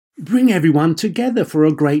Bring everyone together for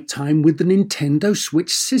a great time with the Nintendo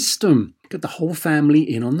Switch system. Get the whole family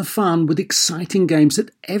in on the fun with exciting games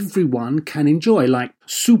that everyone can enjoy, like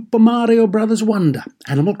Super Mario Bros. Wonder,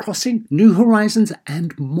 Animal Crossing, New Horizons,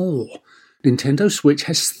 and more. Nintendo Switch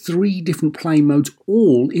has 3 different play modes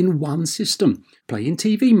all in one system. Play in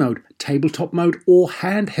TV mode, tabletop mode, or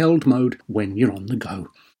handheld mode when you're on the go.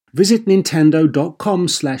 Visit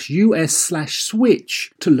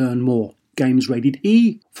nintendo.com/US/Switch to learn more. Games rated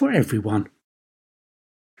E for everyone.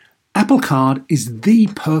 Apple Card is the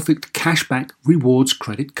perfect cashback rewards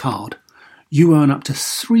credit card. You earn up to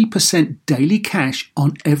 3% daily cash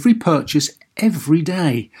on every purchase every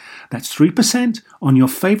day. That's 3% on your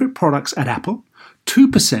favorite products at Apple,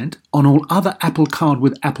 2% on all other Apple Card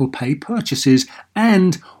with Apple Pay purchases,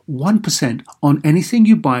 and 1% on anything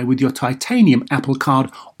you buy with your titanium Apple Card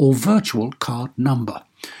or virtual card number.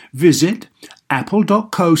 Visit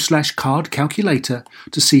apple.co/card calculator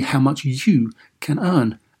to see how much you can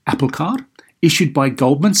earn. Apple Card, issued by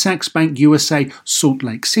Goldman Sachs Bank USA, Salt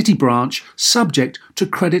Lake City branch, subject to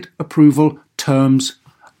credit approval. Terms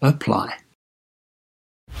apply.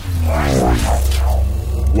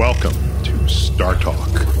 Welcome to Star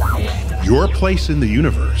Talk, your place in the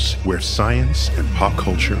universe where science and pop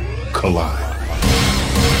culture collide.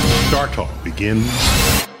 Star Talk begins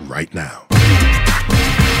right now.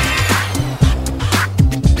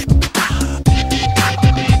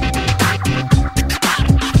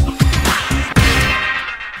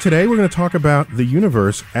 Today we're going to talk about the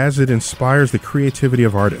universe as it inspires the creativity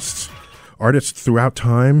of artists. Artists throughout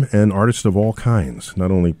time and artists of all kinds, not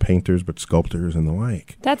only painters but sculptors and the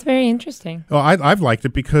like. That's very interesting. Oh, I've liked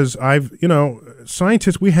it because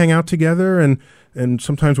scientists, we hang out together and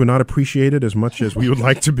sometimes we're not appreciated as much as we would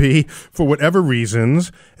like to be for whatever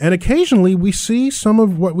reasons. And occasionally we see some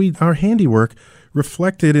of our handiwork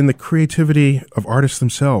reflected in the creativity of artists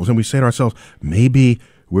themselves. And we say to ourselves, maybe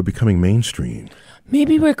we're becoming mainstream.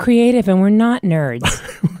 Maybe we're creative and we're not nerds.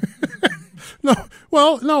 No,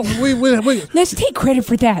 we Let's take credit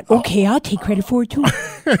for that. Okay, I'll take credit for it too.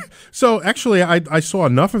 So actually, I saw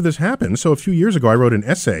enough of this happen. So a few years ago, I wrote an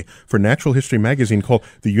essay for Natural History magazine called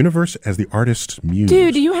 "The Universe as the Artist's Muse."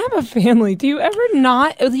 Dude, you have a family. Do you ever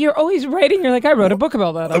not? You're always writing. You're like, I wrote a book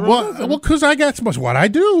about that. Well, because that's what I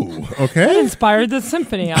do. Okay, that inspired the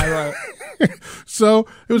symphony I wrote. So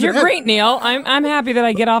it was. You're great, Neil. I'm happy that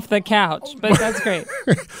I get off the couch, but that's great.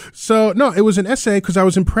 So no, it was an essay because I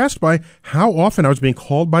was impressed by how often I was being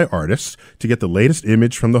called by artists to get the latest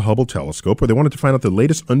image from the Hubble telescope, or they wanted to find out the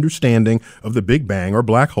latest understanding of the Big Bang or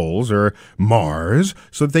black holes or Mars,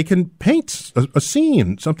 so that they can paint a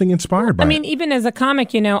scene, something inspired by. I mean, even as a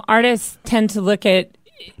comic, artists tend to look at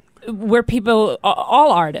where people,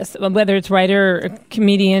 all artists, whether it's writer,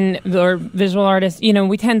 comedian, or visual artist,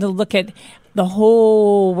 we tend to look at the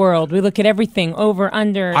whole world. We look at everything over,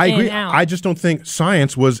 under, I agree. in, out. I just don't think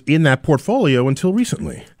science was in that portfolio until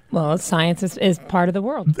recently. Well, science is part of the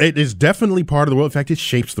world. It is definitely part of the world. In fact, it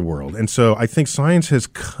shapes the world. And so I think science has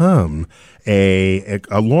come a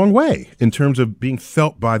long way in terms of being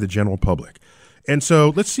felt by the general public. And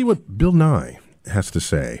so let's see what Bill Nye has to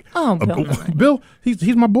say. Oh, Bill Nye. Bill,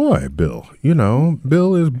 he's my boy, Bill.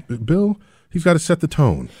 Bill, he's got to set the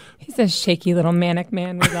tone. He's a shaky little manic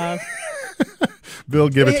man we love. Bill,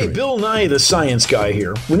 give it to me. Bill Nye, the science guy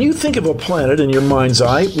here. When you think of a planet in your mind's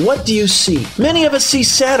eye, what do you see? Many of us see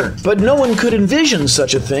Saturn, but no one could envision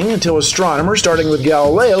such a thing until astronomers, starting with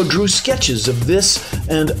Galileo, drew sketches of this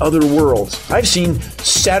and other worlds. I've seen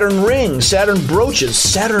Saturn rings, Saturn brooches,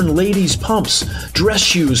 Saturn ladies' pumps, dress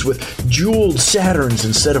shoes with jeweled Saturns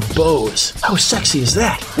instead of bows. How sexy is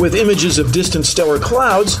that? With images of distant stellar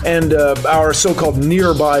clouds and our so-called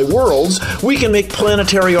nearby worlds, we can make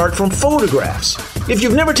planetary art from photographs. If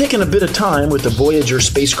you've never taken a bit of time with the Voyager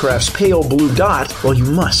spacecraft's pale blue dot, well, you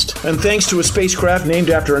must. And thanks to a spacecraft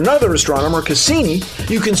named after another astronomer, Cassini,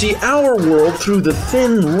 you can see our world through the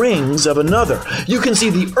thin rings of another. You can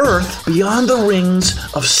see the Earth beyond the rings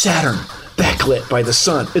of Saturn, backlit by the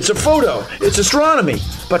sun. It's a photo. It's astronomy.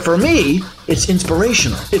 But for me, it's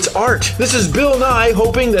inspirational. It's art. This is Bill Nye,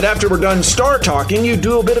 hoping that after we're done star talking, you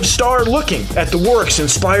do a bit of star looking at the works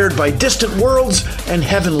inspired by distant worlds and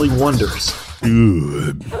heavenly wonders.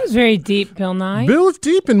 Good. That was very deep, Bill Nye. Bill is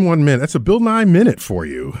deep in 1 minute. That's a Bill Nye minute for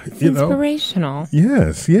you. It's inspirational.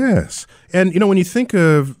 Yes. And, when you think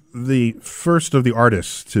of the first of the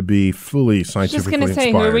artists to be fully scientifically Just going to say,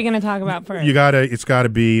 inspired, who are we going to talk about first? It's got to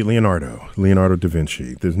be Leonardo da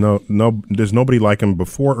Vinci. There's there's nobody like him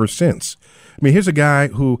before or since. I mean, here's a guy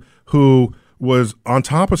who was on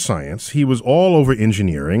top of science. He was all over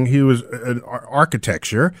engineering. He was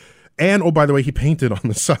architecture. And, oh, by the way, he painted on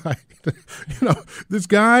the side. This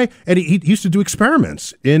guy, and he used to do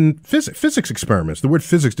experiments in physics experiments. The word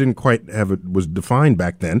physics didn't quite was defined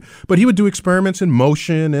back then, but he would do experiments in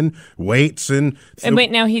motion and weights. And wait,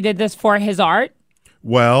 now he did this for his art?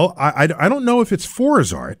 Well, I don't know if it's for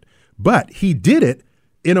his art, but he did it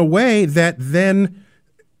in a way that then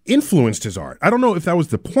influenced his art. I don't know if that was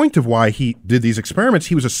the point of why he did these experiments.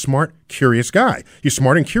 He was a smart, curious guy. You're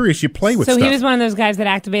smart and curious, you play with stuff. So he was one of those guys that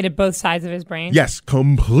activated both sides of his brain? Yes,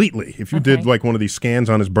 completely. If you did like one of these scans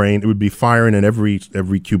on his brain, it would be firing in every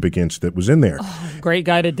cubic inch that was in there. Oh, great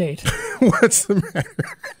guy to date. What's the matter?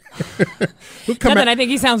 Nothing. I think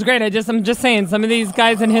he sounds great. I'm just saying, some of these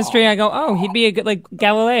guys in history, I go, oh, he'd be a good, like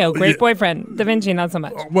Galileo, great boyfriend. Da Vinci, not so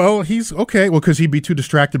much. Well, he's okay. Well, because he'd be too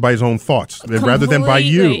distracted by his own thoughts rather than by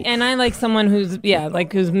you. And I like someone who's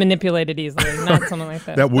manipulated easily, not someone like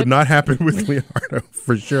that. That would not happen with Leonardo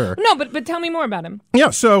for sure. No, but tell me more about him. Yeah.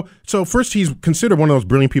 So first, he's considered one of those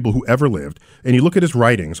brilliant people who ever lived. And you look at his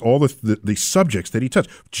writings, all the subjects that he touched: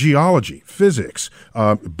 geology, physics,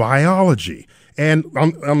 biology. And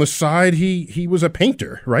on the side, he was a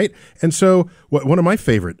painter, right? And so one of my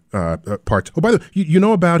favorite parts. Oh, by the way, you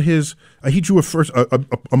know about his? He drew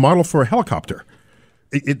a model for a helicopter.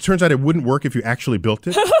 It turns out it wouldn't work if you actually built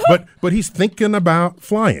it, but he's thinking about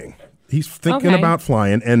flying. He's thinking about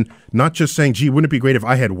flying and not just saying, gee, wouldn't it be great if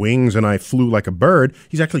I had wings and I flew like a bird?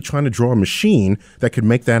 He's actually trying to draw a machine that could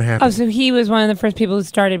make that happen. Oh, so he was one of the first people who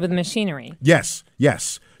started with machinery. Yes.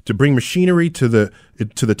 To bring machinery to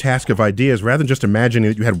the task of ideas, rather than just imagining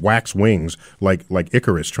that you had wax wings like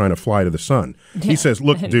Icarus trying to fly to the sun. Yeah. He says,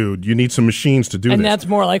 "Look, dude, you need some machines to do this." And that's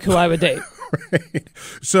more like who I would date. Right.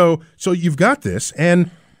 So you've got this, and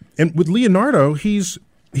with Leonardo, he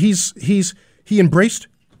embraced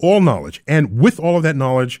all knowledge, and with all of that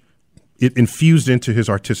knowledge, it infused into his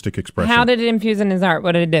artistic expression. How did it infuse in his art?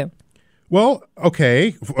 What did it do? Well,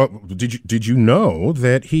 okay. Did you know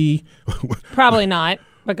that he? Probably not.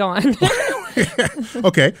 But go on.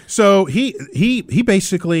 Okay, so he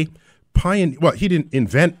basically pioneered. Well, he didn't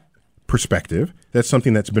invent perspective. That's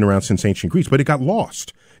something that's been around since ancient Greece, but it got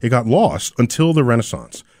lost. It got lost until the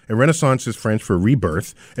Renaissance. And Renaissance is French for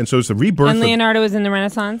rebirth, and so it's the rebirth. And Leonardo was in the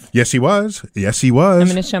Renaissance? Yes, he was. I'm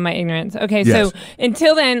going to show my ignorance. Okay, yes. So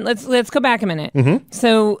until then, let's go back a minute. Mm-hmm.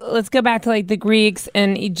 So let's go back to like the Greeks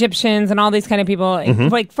and Egyptians and all these kind of people. Mm-hmm.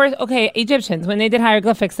 Like first, Egyptians, when they did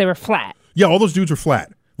hieroglyphics, they were flat. Yeah, all those dudes were flat.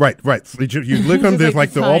 Right. You look at them, they're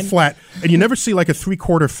they're all flat, and you never see like a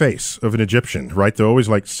 3/4 face of an Egyptian, right? They're always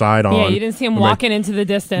like side on. Yeah, you didn't see them walking into the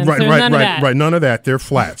distance. Right, none of that. Right, none of that. They're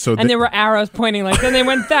flat. So and there were arrows pointing then they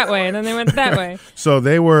went that way, and then they went that way. So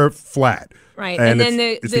they were flat. Right, and then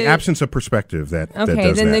it's the absence of perspective that does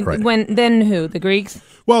then that. Then who? The Greeks?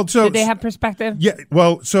 Well, so did they have perspective? Yeah.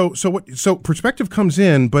 Well, so perspective comes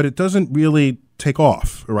in, but it doesn't really take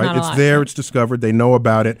off, right? It's there, it's discovered, they know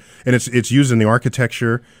about it, and it's used in the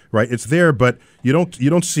architecture, right? It's there, but you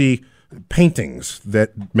don't see paintings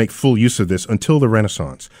that make full use of this until the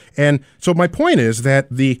Renaissance. And so my point is that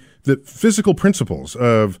the physical principles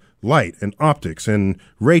of light and optics and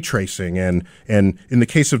ray tracing and in the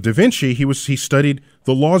case of Da Vinci, he studied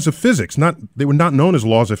the laws of physics. They were not known as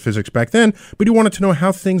laws of physics back then, but he wanted to know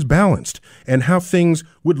how things balanced and how things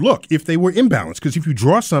would look if they were imbalanced. Because if you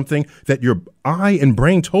draw something that your eye and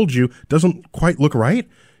brain told you doesn't quite look right,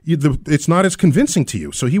 it's not as convincing to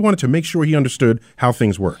you. So he wanted to make sure he understood how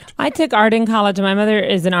things worked. I took art in college, and my mother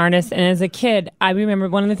is an artist. And as a kid, I remember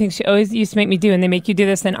one of the things she always used to make me do, and they make you do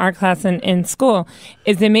this in art class in school,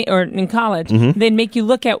 or in college. Mm-hmm. They'd make you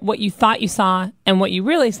look at what you thought you saw and what you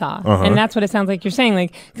really saw. Uh-huh. And that's what it sounds like you're saying.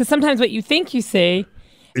 Because sometimes what you think you see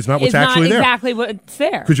it's not what's actually there. Exactly what's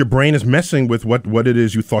there. Because your brain is messing with what it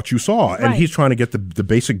is you thought you saw. And he's trying to get the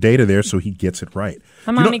basic data there so he gets it right.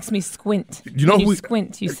 My mom makes me squint. When you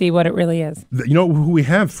squint, you see what it really is. You know who we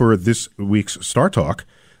have for this week's Star Talk?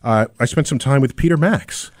 I spent some time with Peter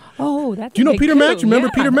Max. Oh, that's Do you know Peter Max? Remember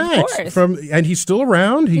Peter Max? Of course. And he's still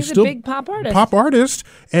around. He's still a big pop artist.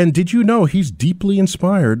 And did you know he's deeply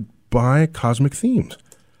inspired by cosmic themes?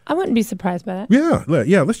 I wouldn't be surprised by that.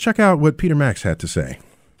 Yeah. Let's check out what Peter Max had to say.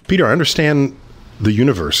 Peter, I understand the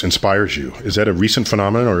universe inspires you. Is that a recent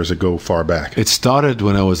phenomenon, or does it go far back? It started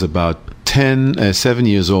when I was about 7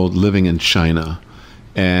 years old, living in China,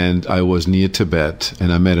 and I was near Tibet,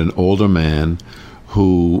 and I met an older man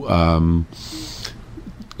who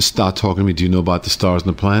started talking to me, do you know about the stars and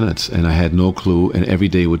the planets? And I had no clue, and every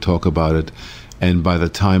day would talk about it. And by the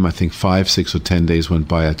time I think 5, 6, or 10 days went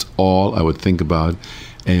by, that's all I would think about,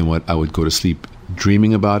 and what I would go to sleep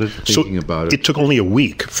dreaming about it, thinking about it. It took only a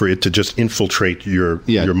week for it to just infiltrate your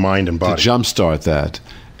mind and body. To jumpstart that.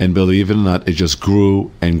 And believe it or not, it just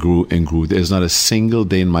grew and grew and grew. There's not a single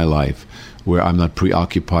day in my life where I'm not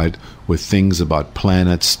preoccupied with things about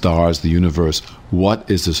planets, stars, the universe. What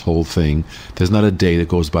is this whole thing? There's not a day that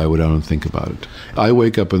goes by where I don't think about it. I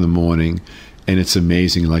wake up in the morning and it's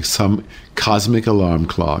amazing, like some cosmic alarm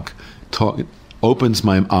clock opens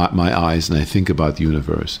my eyes and I think about the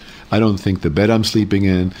universe. I don't think the bed I'm sleeping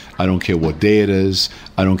in. I don't care what day it is.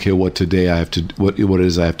 I don't care what today I have to what it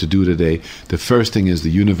is I have to do today. The first thing is the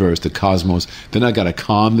universe, the cosmos. Then I got to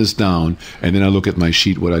calm this down, and then I look at my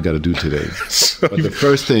sheet what I got to do today. But the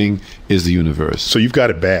first thing is the universe. So you've got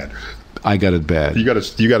it bad. I got it bad. You got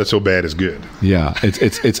it so bad it's good. Yeah,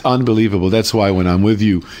 it's unbelievable. That's why when I'm with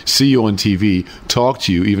you, see you on TV, talk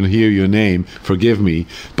to you, even hear your name, forgive me,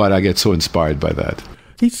 but I get so inspired by that.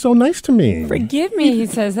 He's so nice to me. Forgive me, he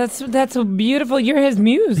says. That's so beautiful. You're his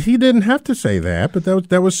muse. He didn't have to say that, but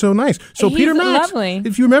that was so nice. So He's Peter Max, lovely.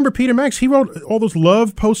 if you remember Peter Max, he wrote all those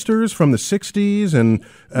love posters from the 60s and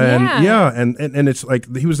it's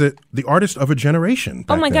like he was the artist of a generation.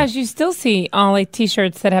 Oh my then. gosh, you still see all like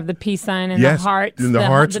T-shirts that have the peace sign and Yes, the hearts, and the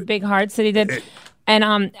hearts. the big hearts that he did. And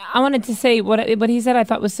I wanted to say what he said I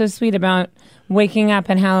thought was so sweet about waking up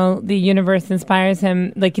and how the universe inspires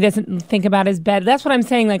him. Like he doesn't think about his bed. That's what I'm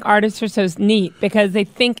saying. Like artists are so neat because they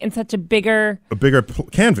think in such a bigger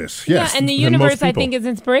canvas. Yes, yeah, and the than most universe I people. think is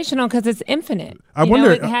inspirational because it's infinite. I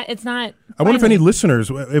wonder. It's not. I wonder if any finite. listeners,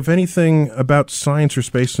 if anything about science or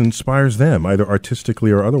space inspires them, either artistically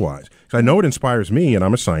or otherwise. 'Cause I know it inspires me, and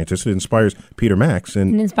I'm a scientist. It inspires Peter Max, It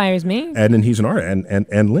inspires me, and then he's an artist,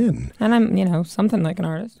 and Lynn. and I'm something like an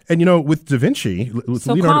artist. And with Da Vinci, with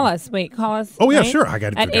So Leonardo, call us. Wait, call us. Oh, yeah, right? sure. I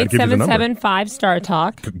gotta at give you the number.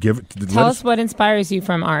 877-5-STAR-TALK. let Tell us what inspires you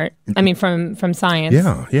from art. I mean, from science.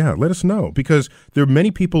 Yeah. Let us know, because there are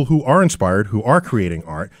many people who are inspired, who are creating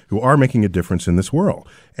art, who are making a difference in this world,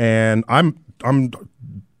 and I'm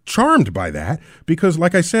charmed by that because,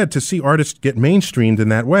 like I said, to see artists get mainstreamed in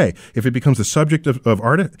that way, if it becomes the subject of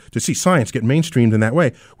art, to see science get mainstreamed in that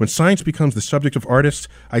way, when science becomes the subject of artists,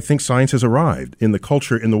 I think science has arrived in the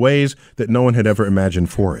culture in the ways that no one had ever imagined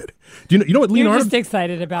for it. Do you know what Leonardo? You're just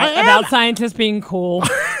excited about scientists being cool.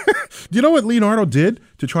 Do you know what Leonardo did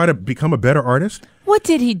to try to become a better artist? What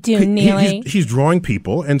did he do, Neely? He's drawing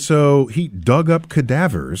people, and so he dug up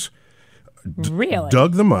cadavers. Really?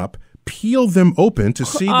 Dug them up, peeled them open to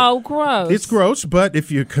see. Oh, gross. It's gross, but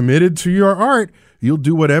if you're committed to your art, you'll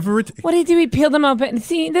do whatever it. What did he do? He peeled them open.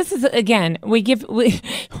 See, this is again.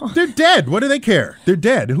 They're dead. What do they care? They're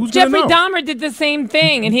dead. And who's Jeffrey gonna know? Dahmer did the same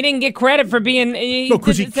thing, and he didn't get credit for being. He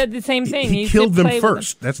said the same thing. He killed them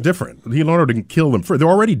first. That's different. Leonardo didn't kill them first. They're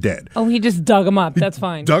already dead. Oh, he just dug them up. That's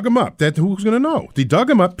fine. Dug them up. Who's going to know? He dug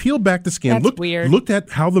them up, peeled back the skin. That's weird. Looked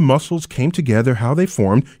at how the muscles came together, how they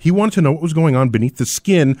formed. He wanted to know what was going on beneath the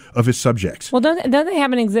skin of his subjects. Well, don't they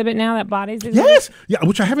have an exhibit now that bodies exhibit? Yes. Yeah,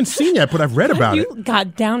 which I haven't seen yet, but I've read about it. You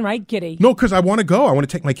got downright giddy. No, because I want to go. I want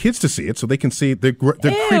to take my kids to see it so they can see. They're creeped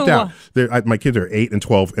out. My kids are 8 and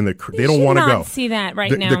 12, and they don't want to go. See that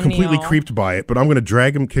right now. They're completely Neil. creeped by it, but I'm going to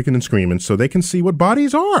drag them kicking and screaming so they can see what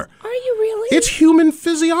bodies are. Are you really? It's human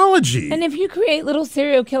physiology. And if you create little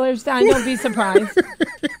serial killers, don't be surprised.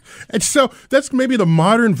 And so that's maybe the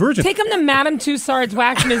modern version. Take them to Madame Tussauds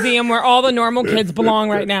Wax Museum, where all the normal kids belong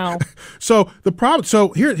right now. So the problem. So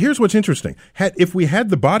here's what's interesting. If we had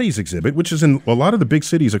the bodies exhibit, which is in a lot of the big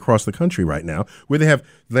cities across the country right now, where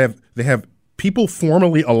they have people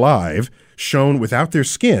formerly alive shown without their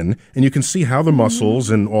skin, and you can see how the muscles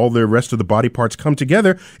and all the rest of the body parts come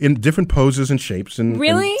together in different poses and shapes and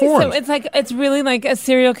Really? and forms. So it's really like a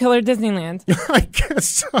serial killer Disneyland. I guess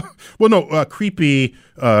so. Well, no, creepy,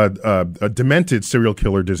 demented serial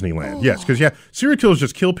killer Disneyland. Yes, because serial killers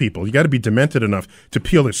just kill people. You got to be demented enough to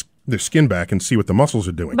peel their skin back and see what the muscles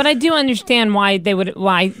are doing. But I do understand why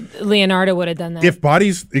Leonardo would have done that. If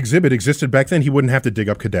Bodies exhibit existed back then, he wouldn't have to dig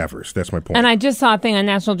up cadavers. That's my point. And I just saw a thing on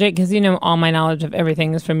National Geographic, because all my knowledge of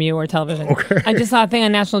everything is from you or television. Okay. I just saw a thing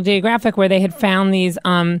on National Geographic where they had found these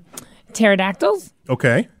pterodactyls.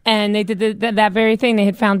 Okay. And they did that very thing. They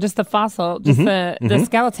had found just the fossil, just the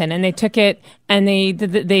skeleton, and they took it and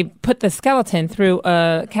they put the skeleton through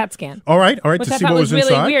a CAT scan. All right, Which to I see thought what was was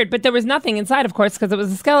really inside. weird, but there was nothing inside, of course, because it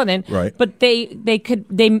was a skeleton. Right. But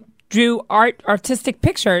they drew artistic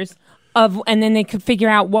pictures of, and then they could figure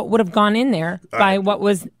out what would have gone in there by what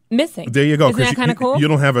was missing. There you go. Isn't that kind of cool? You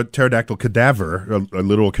don't have a pterodactyl cadaver, a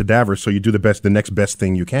literal cadaver, so you do the next best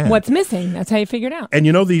thing you can. What's missing? That's how you figure it out. And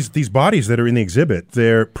these bodies that are in the exhibit,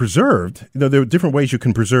 they're preserved. There are different ways you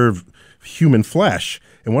can preserve human flesh.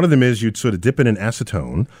 And one of them is you'd sort of dip it in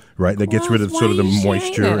acetone, right? That gets rid of sort of the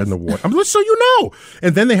moisture and the water. So you know.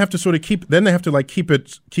 And then they have to sort of keep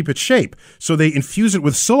its shape. So they infuse it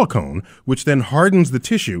with silicone, which then hardens the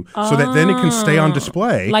tissue so that then it can stay on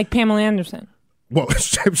display. Like Pamela Anderson. Well,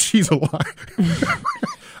 she's alive.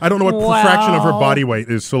 I don't know what fraction of her body weight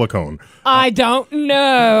is silicone. I don't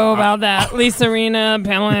know about that. Lisa Rena,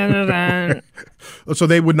 Pamela Anderson. So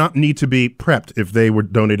they would not need to be prepped if they were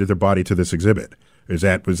donated their body to this exhibit. Was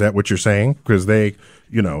that what you're saying? Because they're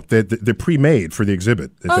pre-made for the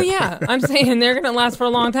exhibit. Yeah. I'm saying they're going to last for a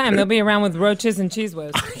long time. They'll be around with roaches and cheese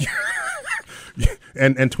whiz.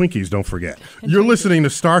 And Twinkies, don't forget. You're listening to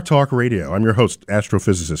Star Talk Radio. I'm your host,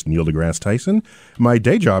 astrophysicist Neil deGrasse Tyson. My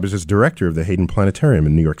day job is as director of the Hayden Planetarium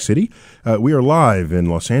in New York City. We are live in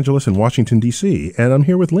Los Angeles and Washington, D.C., and I'm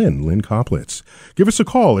here with Lynn Koplitz. Give us a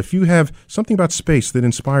call if you have something about space that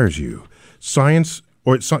inspires you. Science,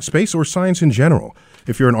 or space or science in general.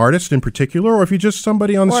 If you're an artist in particular, or if you're just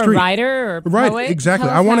somebody on the street. Or a writer or poet. Right, exactly.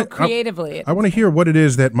 I want creatively. I want to hear what it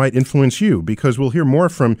is that might influence you, because we'll hear more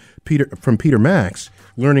from Peter Max,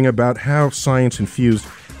 learning about how science infused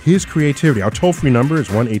his creativity. Our toll-free number is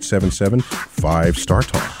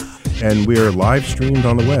 1-877-5-STAR-TALK. And we are live streamed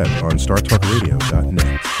on the web on startalkradio.net.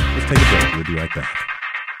 Let's take a break. We'll be right back.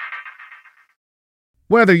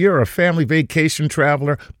 Whether you're a family vacation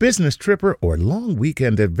traveler, business tripper, or long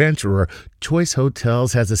weekend adventurer, Choice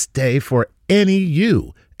Hotels has a stay for any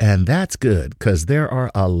you. And that's good, because there are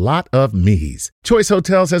a lot of me's. Choice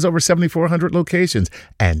Hotels has over 7,400 locations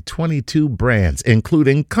and 22 brands,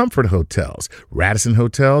 including Comfort Hotels, Radisson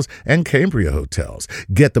Hotels, and Cambria Hotels.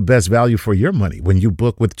 Get the best value for your money when you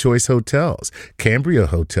book with Choice Hotels. Cambria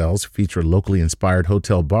Hotels feature locally inspired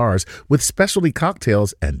hotel bars with specialty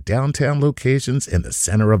cocktails and downtown locations in the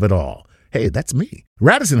center of it all. Hey, that's me.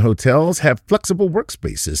 Radisson Hotels have flexible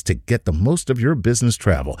workspaces to get the most of your business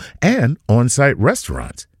travel and on-site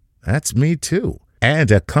restaurants. That's me, too.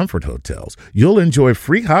 And at Comfort Hotels, you'll enjoy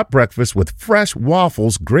free hot breakfast with fresh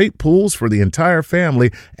waffles, great pools for the entire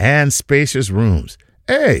family, and spacious rooms.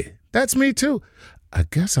 Hey, that's me, too. I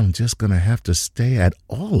guess I'm just going to have to stay at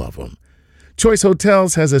all of them. Choice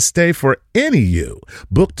Hotels has a stay for any you.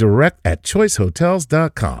 Book direct at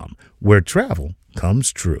choicehotels.com, where travel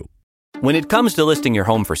comes true. When it comes to listing your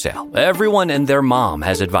home for sale, everyone and their mom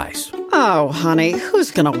has advice. Oh, honey,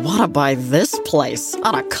 who's going to want to buy this place?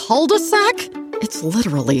 On a cul-de-sac? It's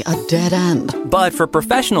literally a dead end. But for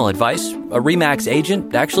professional advice, a RE/MAX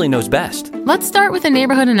agent actually knows best. Let's start with a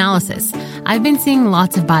neighborhood analysis. I've been seeing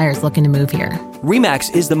lots of buyers looking to move here. RE/MAX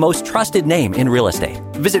is the most trusted name in real estate.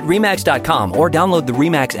 Visit RE/MAX.com or download the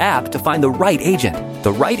RE/MAX app to find the right agent.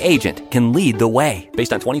 The right agent can lead the way.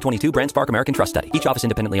 Based on 2022 BrandSpark American Trust Study. Each office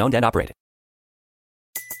independently owned and operated.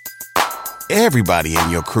 Everybody in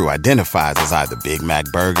your crew identifies as either Big Mac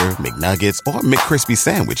Burger, McNuggets, or McCrispy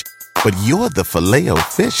Sandwich. But you're the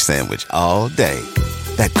Filet-O-Fish Sandwich all day.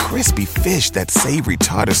 That crispy fish, that savory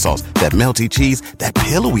tartar sauce, that melty cheese, that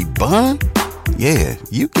pillowy bun. Yeah,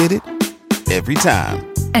 you get it. Every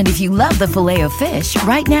time. And if you love the Filet-O-Fish,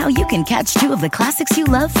 right now you can catch two of the classics you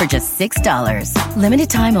love for just $6. Limited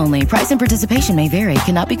time only. Price and participation may vary.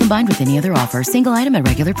 Cannot be combined with any other offer. Single item at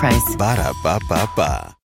regular price.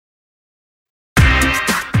 Ba-da-ba-ba-ba.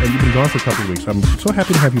 And you've been gone for a couple of weeks. I'm so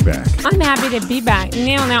happy to have you back. I'm happy to be back.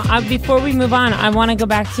 Neil, now, before we move on, I want to go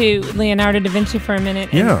back to Leonardo da Vinci for a minute.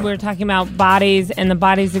 And yeah. We were talking about bodies and the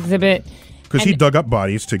bodies exhibit. Because he dug up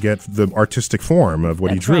bodies to get the artistic form of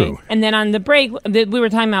what he drew. Right. And then on the break, we were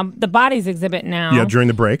talking about the bodies exhibit now. Yeah, during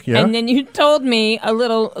the break, yeah. And then you told me a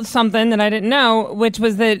little something that I didn't know, which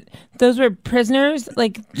was that those were prisoners,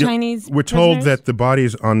 like Chinese We're prisoners? told that the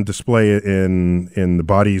bodies on display in the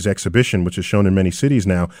bodies exhibition, which is shown in many cities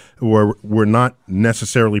now, were not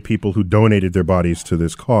necessarily people who donated their bodies to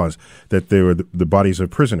this cause, that they were the bodies of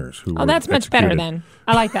prisoners who were that's much executed. better then.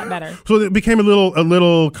 I like that better. So it became a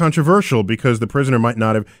little controversial because the prisoner might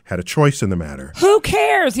not have had a choice in the matter. Who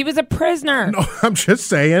cares? He was a prisoner. No, I'm just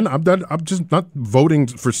saying. I'm just not voting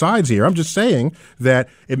for sides here. I'm just saying that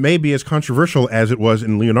it may be as controversial as it was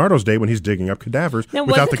in Leonardo's day when he's digging up cadavers. Now,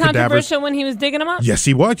 without was it the cadavers. controversial when he was digging them up? Yes,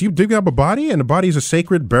 he was. You dig up a body, and the body is a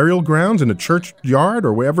sacred burial grounds in a churchyard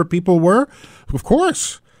or wherever people were. Of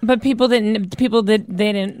course. But people didn't.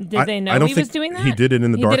 They didn't. Did they know he was doing that? He did it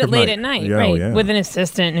in the dark of night. He did it late at night, Yeah, right? yeah. With an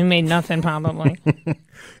assistant who made nothing, probably.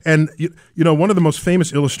 And you know, one of the most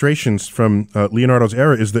famous illustrations from Leonardo's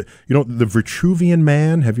era is the Vitruvian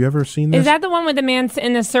Man. Have you ever seen this? Is that the one with the man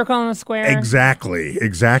in the circle and the square? Exactly.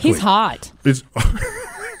 He's hot. It's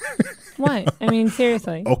What? I mean,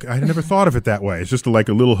 seriously. Okay, I never thought of it that way. It's just like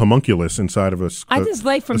a little homunculus inside of I just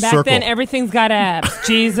like from back circle. then, everything's got abs.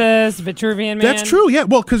 Jesus, Vitruvian Man. That's true, yeah.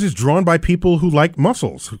 Well, because it's drawn by people who like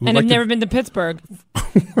muscles. And I've never been to Pittsburgh.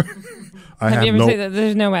 Have you ever seen that?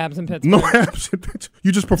 There's no abs in Pittsburgh. No abs in Pittsburgh.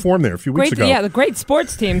 You just performed there a few weeks ago. Yeah, the great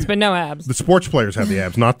sports teams, but no abs. The sports players have the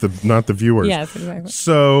abs, not the viewers. Yes, exactly.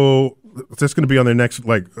 So that's going to be on their next,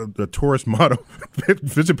 the tourist motto.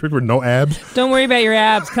 Visit Pittsburgh, no abs. Don't worry about your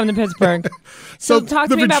abs. Come to Pittsburgh. So talk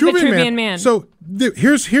to me about Vitruvian Man. So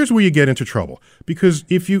here's where you get into trouble. Because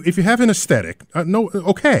if you have an aesthetic,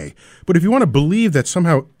 okay. But if you want to believe that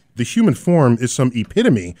somehow the human form is some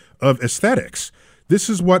epitome of aesthetics, this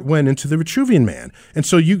is what went into the Vitruvian Man. And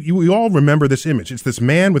so we all remember this image. It's this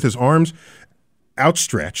man with his arms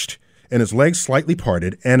outstretched and his legs slightly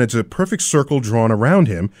parted, and it's a perfect circle drawn around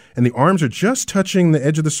him, and the arms are just touching the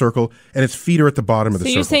edge of the circle, and his feet are at the bottom of the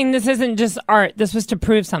circle. So you're saying this isn't just art. This was to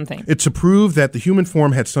prove something. It's to prove that the human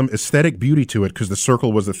form had some aesthetic beauty to it because the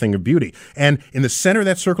circle was the thing of beauty. And in the center of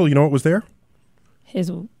that circle, you know what was there?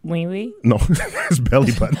 His wee-wee? No, his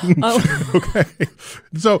belly button. Oh. Okay.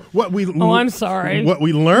 So what we... Oh, I'm sorry. What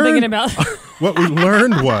we learned... I'm thinking about... What we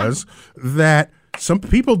learned was that some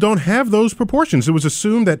people don't have those proportions. It was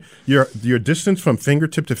assumed that your distance from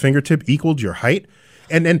fingertip to fingertip equaled your height.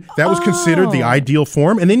 And then that was considered the ideal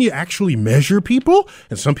form. And then you actually measure people.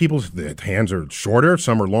 And some people's hands are shorter,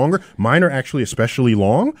 some are longer. Mine are actually especially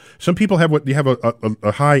long. Some people have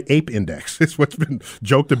a high ape index. It's what's been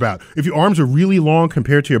joked about. If your arms are really long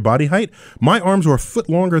compared to your body height, my arms are a foot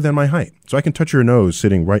longer than my height. So I can touch your nose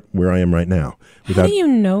sitting right where I am right now. How do you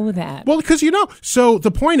know that? Well, because you know. So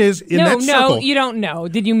the point is, that circle... No, you don't know.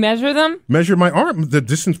 Did you measure them? Measure my arm, the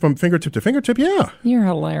distance from fingertip to fingertip, yeah. You're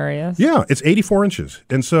hilarious. Yeah, it's 84 inches.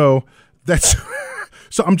 And so that's...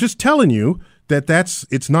 So I'm just telling you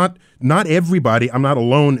it's not everybody. I'm not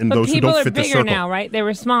alone in those who don't fit the circle. But people are bigger now, right? They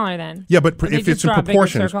were smaller then. Yeah, but if it's in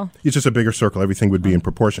proportion, it's just a bigger circle. Everything would be in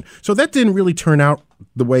proportion. So that didn't really turn out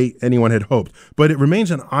the way anyone had hoped. But it remains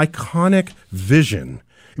an iconic vision.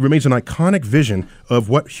 It remains an iconic vision of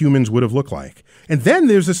what humans would have looked like. And then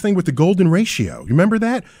there's this thing with the golden ratio. You remember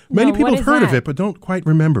that? Many people have heard of it, but don't quite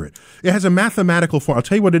remember it. It has a mathematical form. I'll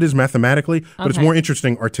tell you what it is mathematically, but it's more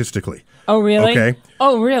interesting artistically. Oh, really? Okay.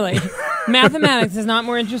 Oh, really? Mathematics is not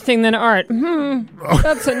more interesting than art.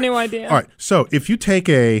 That's a new idea. All right. So if you take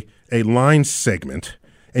a line segment,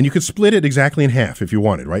 and you could split it exactly in half if you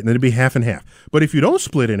wanted, right? And then it'd be half and half. But if you don't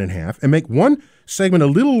split it in half and make one segment a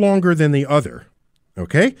little longer than the other,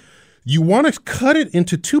 okay, you want to cut it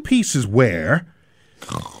into two pieces where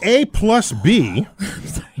A plus B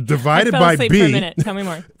divided by B. For a minute. Tell me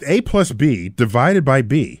more. A plus B divided by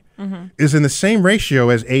B is in the same ratio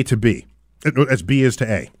as A to B, as B is to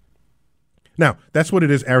A. Now, that's what it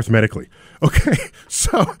is arithmetically. Okay,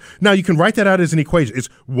 so now you can write that out as an equation. It's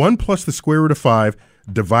 1 plus the square root of 5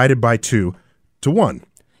 divided by 2 to 1.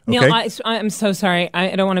 Okay? Neil, I'm so sorry.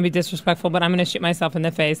 I don't want to be disrespectful, but I'm going to shoot myself in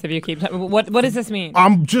the face if you keep talking. What does this mean?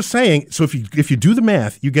 I'm just saying, so if you do the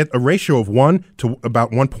math, you get a ratio of 1 to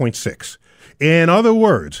about 1.6. In other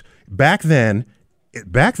words, back then,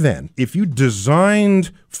 if you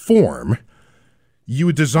designed form, you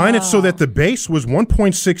would design it so that the base was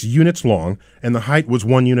 1.6 units long and the height was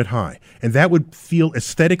 1 unit high. And that would feel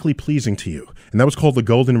aesthetically pleasing to you. And that was called the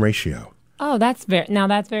golden ratio. Oh, that's very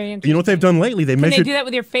interesting. You know what they've done lately? They do that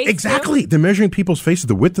with your face? Exactly. Too? They're measuring people's faces,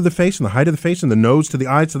 the width of the face and the height of the face and the nose to the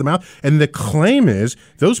eyes to the mouth. And the claim is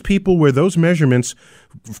those people where those measurements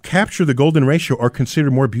capture the golden ratio are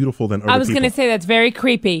considered more beautiful than other people. I was going to say that's very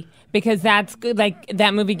creepy because that's good, like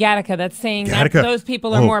that movie Gattaca. That's saying that those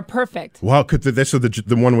people are more perfect. Wow, this is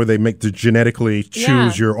the one where they make the genetically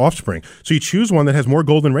choose your offspring. So you choose one that has more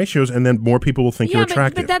golden ratios, and then more people will think you're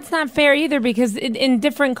attractive. But that's not fair either because in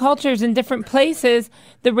different cultures, in different places,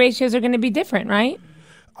 the ratios are going to be different, right?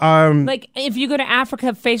 Like if you go to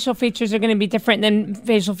Africa, facial features are going to be different than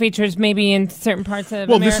facial features maybe in certain parts of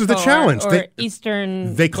America. This is the challenge. Or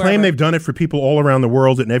Eastern. They claim they've done it for people all around the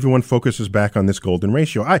world, and everyone focuses back on this golden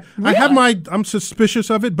ratio. I'm suspicious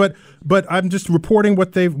of it, but I'm just reporting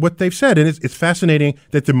what they've said, and it's fascinating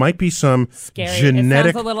that there might be some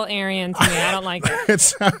genetic. It sounds a little Aryan to me. I don't like it.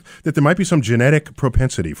 It's that there might be some genetic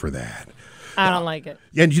propensity for that. I don't like it.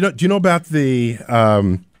 And do you know about the?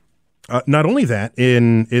 Not only that,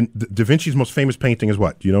 in Da Vinci's most famous painting is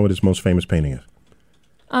what? Do you know what his most famous painting is?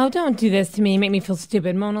 Oh, don't do this to me. Make me feel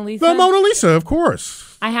stupid. Mona Lisa? The Mona Lisa, of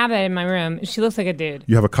course. I have it in my room. She looks like a dude.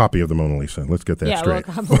 You have a copy of the Mona Lisa. Let's get that straight.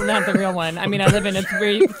 Well, not the real one. I mean, I live in a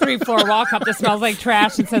three-floor walk-up that smells like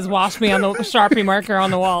trash and says "Wash me" on the Sharpie marker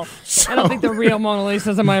on the wall. I don't think the real Mona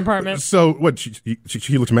Lisa's in my apartment. So, what,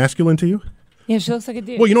 she looks masculine to you? Yeah, she looks like a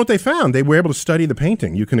dude. Well, you know what they found? They were able to study the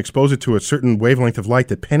painting. You can expose it to a certain wavelength of light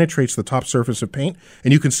that penetrates the top surface of paint,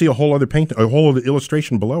 and you can see a whole other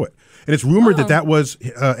illustration below it. And it's rumored that was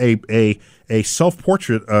a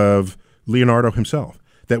self-portrait of Leonardo himself.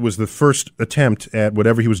 That was the first attempt at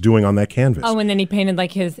whatever he was doing on that canvas. Oh, and then he painted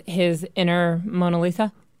like his inner Mona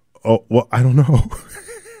Lisa? Oh, well, I don't know.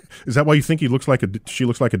 Is that why you think she looks like a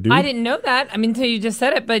dude? I didn't know that. I mean, until you just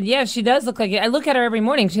said it. But yeah, she does look like it. I look at her every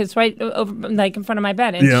morning. She's right over, like in front of my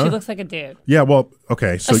bed, and she looks like a dude. Yeah, well,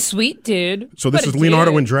 okay. So, a sweet dude. So this is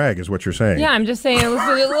Leonardo in drag, is what you're saying. Yeah, I'm just saying it looks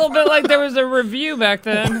a little bit like there was a review back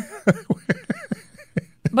then.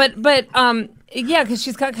 but yeah, because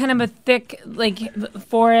she's got kind of a thick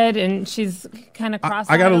forehead, and she's kind of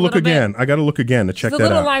cross-eyed. I got to look again. I got to look again to check that out.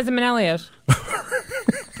 She's a little Liza Minnelli-ish.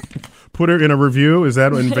 Put her in a review. Is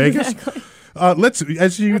that in Vegas? Exactly.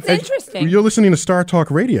 That's interesting. You're listening to Star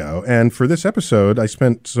Talk Radio, and for this episode, I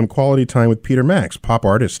spent some quality time with Peter Max, pop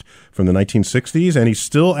artist from the 1960s, and he's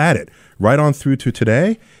still at it, right on through to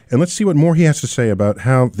today. And let's see what more he has to say about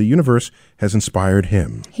how the universe has inspired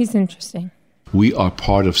him. He's interesting. We are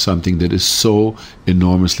part of something that is so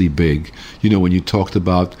enormously big. You know, when you talked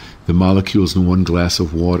about the molecules in one glass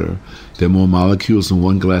of water, there are more molecules in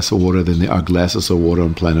one glass of water than there are glasses of water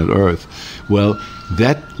on planet Earth. Well,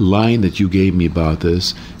 that line that you gave me about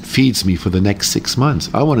this feeds me for the next 6 months.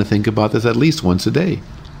 I want to think about this at least once a day.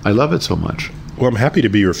 I love it so much. Well, I'm happy to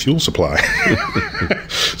be your fuel supply.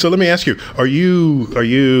 So let me ask you, are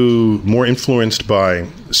you more influenced by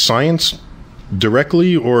science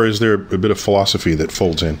directly, or is there a bit of philosophy that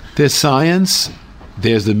folds in? There's science.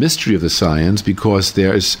 There's the mystery of the science, because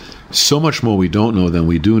there is so much more we don't know than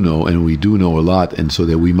we do know, and we do know a lot, and so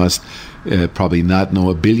that we must probably not know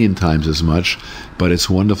 1 billion times as much, but it's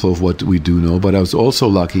wonderful of what we do know. But I was also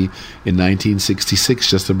lucky in 1966,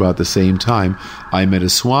 just about the same time, I met a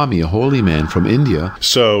Swami, a holy man from India.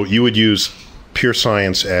 So you would use pure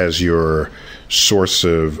science as your source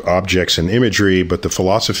of objects and imagery, but the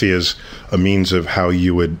philosophy is a means of how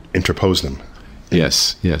you would interpose them.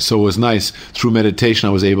 Yes. So it was nice. Through meditation,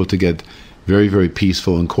 I was able to get very, very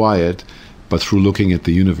peaceful and quiet, but through looking at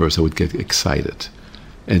the universe, I would get excited.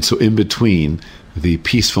 And so in between the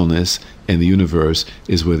peacefulness and the universe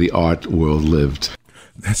is where the art world lived.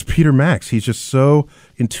 That's Peter Max. He's just so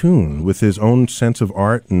in tune with his own sense of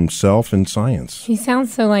art and self and science. He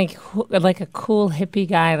sounds so like a cool hippie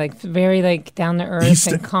guy, like very down to earth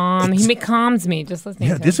and calm. He calms me just listening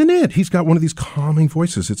to him. Isn't it? He's got one of these calming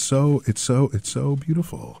voices. It's so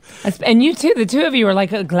beautiful. And you too. The two of you are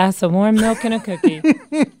like a glass of warm milk and a cookie.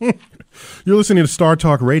 You're listening to Star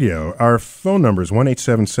Talk Radio. Our phone number is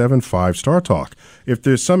 1-877-5-STAR-TALK. If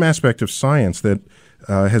there's some aspect of science that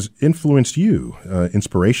has influenced you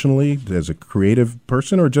inspirationally as a creative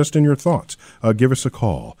person or just in your thoughts, give us a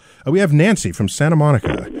call. We have Nancy from Santa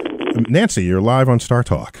Monica. Nancy, you're live on Star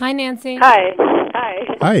Talk. Hi, Nancy. Hi.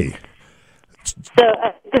 Hi. So,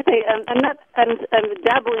 I'm a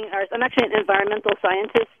dabbling artist. I'm actually an environmental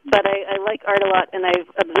scientist, but I like art a lot, and I've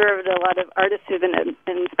observed a lot of artists who've been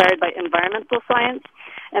inspired by environmental science.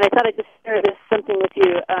 And I thought I'd just share something with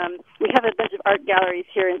you. We have a bunch of art galleries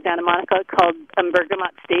here in Santa Monica called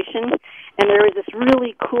Bergamot Station, and there was this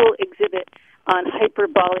really cool exhibit on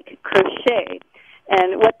hyperbolic crochet.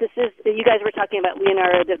 And what this is, you guys were talking about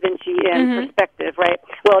Leonardo da Vinci and perspective, right?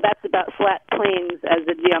 Well, that's about flat planes as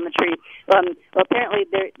a geometry. Well, apparently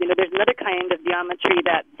there's another kind of geometry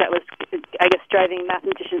that was, I guess, driving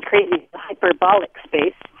mathematicians crazy, the hyperbolic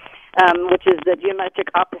space, which is the geometric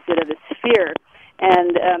opposite of a sphere.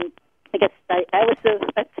 And I guess I was so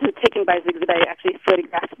taken by this exhibit, I actually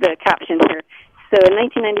photographed the caption here. So in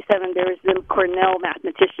 1997, there was a Cornell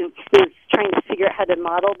mathematician who was trying to figure out how to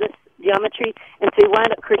model this geometry, and so he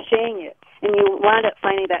wound up crocheting it. And you wound up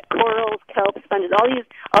finding that corals, kelp, sponges, all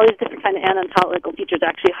these different kind of anatomical features are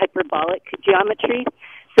actually hyperbolic geometry.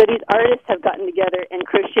 So these artists have gotten together and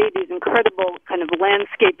crocheted these incredible kind of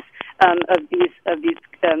landscapes of these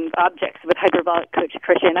objects with hyperbolic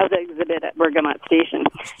crochet. And that was an exhibit at Bergamot Station.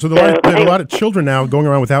 So there are a lot of children now going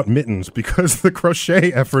around without mittens because the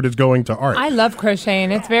crochet effort is going to art. I love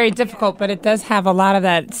crocheting. It's very difficult, but it does have a lot of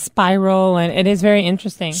that spiral, and it is very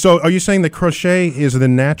interesting. So are you saying that crochet is the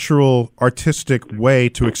natural artistic way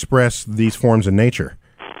to express these forms in nature?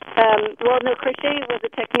 Well, no, crochet was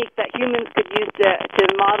a technique that humans could use to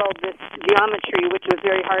model this geometry, which was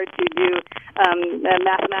very hard to do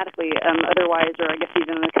mathematically otherwise, or I guess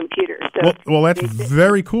even on a computer. So well, that's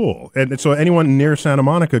very cool. And so anyone near Santa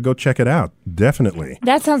Monica, go check it out. Definitely.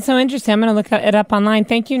 That sounds so interesting. I'm going to look it up online.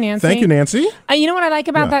 Thank you, Nancy. Thank you, Nancy. You know what I like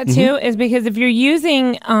about that, too, is because if you're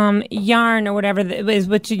using yarn or whatever is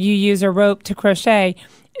what you use, or rope to crochet,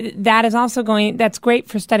 that is also that's great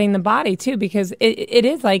for studying the body, too, because it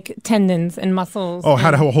is like tendons and muscles. Oh,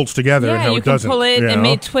 how it holds together and how it doesn't. You can pull it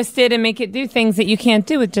and twist it and make it do things that you can't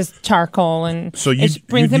do with just charcoal. And so it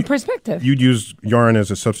brings in perspective. You'd use yarn as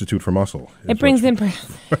a substitute for muscle. It brings in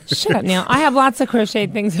shut up, Neil. I have lots of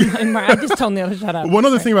crocheted things in my I just told Neil to shut up. One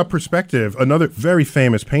other thing about perspective, another very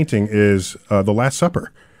famous painting is The Last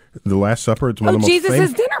Supper. The Last Supper. It's one of the most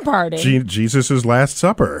Jesus' dinner party. Jesus' Last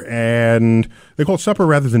Supper. And they call it supper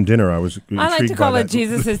rather than dinner. I like to call it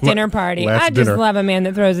Jesus' dinner party. I just love a man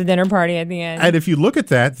that throws a dinner party at the end. And if you look at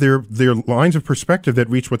that, they're lines of perspective that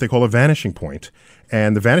reach what they call a vanishing point.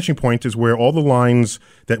 And the vanishing point is where all the lines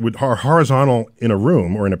that are horizontal in a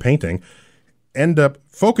room or in a painting end up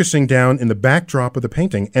focusing down in the backdrop of the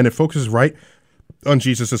painting, and it focuses right on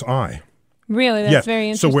Jesus' eye. Really, that's very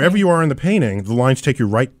interesting. So wherever you are in the painting, the lines take you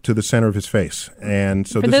right to the center of his face, and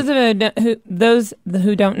so for those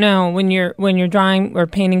who don't know, when you're drawing or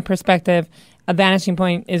painting perspective, a vanishing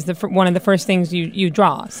point is one of the first things you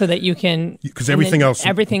draw, so that you can, because everything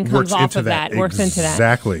comes off of that, works into that.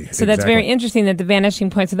 Exactly. So that's very interesting that the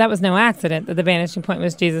vanishing point. So that was no accident that the vanishing point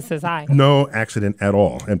was Jesus' eye. No accident at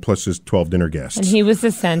all, and plus his 12 dinner guests. And he was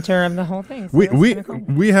the center of the whole thing. So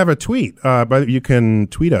we have a tweet. You can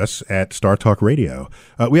tweet us at Star Talk Radio.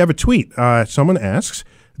 We have a tweet. Someone asks,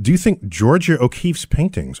 "Do you think Georgia O'Keeffe's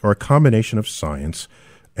paintings are a combination of science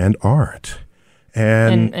and art?"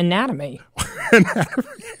 And anatomy.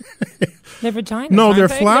 They're vaginas. No, they're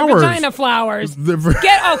flowers. They're vagina flowers.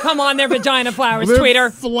 Come on, they're vagina flowers, they're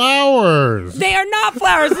Tweeter. Flowers. They are not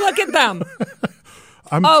flowers. Look at them.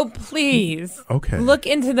 Please. Okay. Look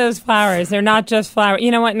into those flowers. They're not just flowers.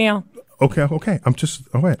 You know what, Neil? Okay.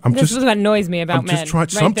 This is what annoys me about men.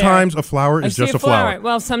 Sometimes a flower is just a flower.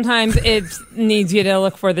 Well, sometimes it needs you to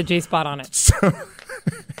look for the G-spot on it.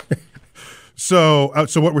 So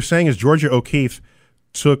what we're saying is Georgia O'Keeffe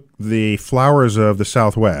took the flowers of the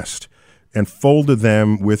Southwest and folded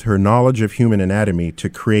them with her knowledge of human anatomy to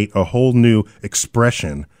create a whole new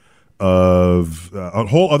expression of a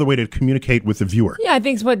whole other way to communicate with the viewer. Yeah, I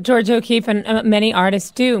think it's what Georgia O'Keeffe and many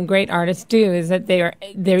artists do, and great artists do, is that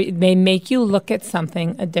they make you look at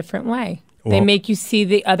something a different way. Well, they make you see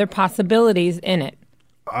the other possibilities in it.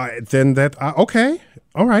 Okay.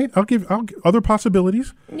 All right, I'll give other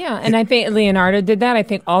possibilities. Yeah, and I think Leonardo did that. I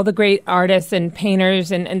think all the great artists and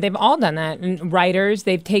painters, and they've all done that. And writers,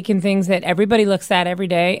 they've taken things that everybody looks at every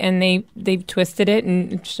day, and they've twisted it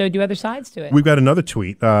and showed you other sides to it. We've got another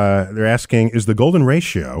tweet. They're asking, is the golden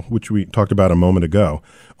ratio, which we talked about a moment ago,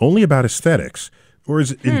 only about aesthetics, or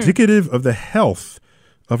is it indicative of the health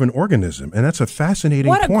of an organism? And that's a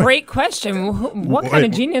fascinating point. What a great question. What kind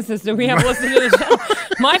of geniuses do we have listening to the show?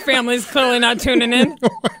 My family's clearly not tuning in.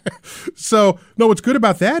 So, no, what's good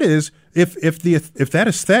about that is if the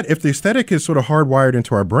aesthetic is sort of hardwired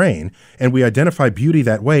into our brain and we identify beauty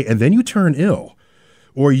that way, and then you turn ill,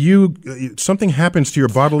 or something happens to your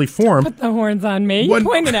bodily form. Don't put the horns on me. You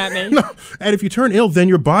pointed at me. No. And if you turn ill, then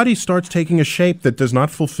your body starts taking a shape that does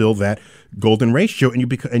not fulfill that golden ratio,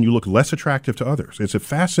 and you look less attractive to others. It's a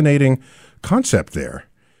fascinating concept there.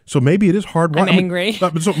 So maybe it is hard. I'm angry.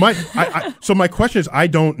 So my question is, I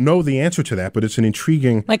don't know the answer to that, but it's an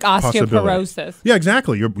intriguing possibility. Osteoporosis. Yeah,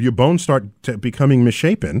 exactly. Your bones start becoming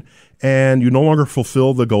misshapen, and you no longer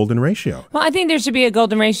fulfill the golden ratio. Well, I think there should be a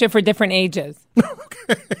golden ratio for different ages.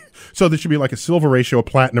 Okay. So there should be like a silver ratio, a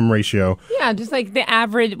platinum ratio. Yeah, just like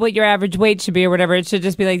what your average weight should be or whatever. It should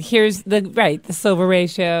just be like, here's the silver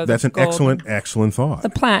ratio. That's an excellent thought. The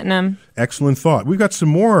platinum. Excellent thought. We've got some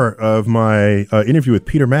more of my interview with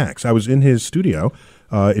Peter Max. I was in his studio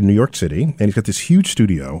in New York City, and he's got this huge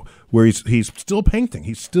studio where he's still painting.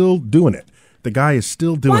 He's still doing it. The guy is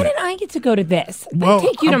still doing it. Why didn't I get to go to this? Well, I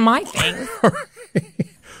take you to my thing.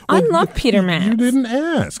 I love Peter Max. You didn't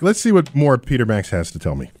ask. Let's see what more Peter Max has to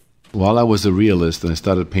tell me. While I was a realist and I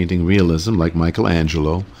started painting realism like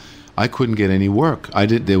Michelangelo, I couldn't get any work.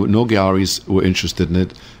 No galleries were interested in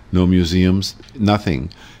it, no museums,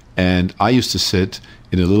 nothing. And I used to sit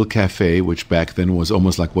in a little cafe, which back then was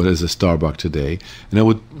almost like what is a Starbucks today, and I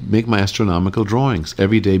would make my astronomical drawings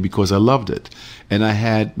every day because I loved it. And I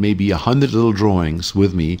had maybe 100 little drawings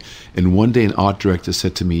with me, and one day an art director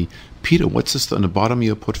said to me, "Peter, what's this on the bottom of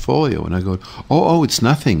your portfolio?" And I go, oh, it's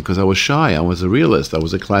nothing, because I was shy. I was a realist. I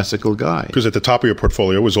was a classical guy. Because at the top of your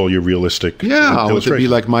portfolio was all your realistic Yeah, I wanted to be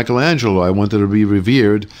like Michelangelo. I wanted to be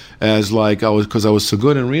revered as like because I was so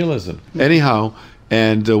good in realism. Anyhow,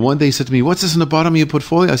 and one day he said to me, "What's this in the bottom of your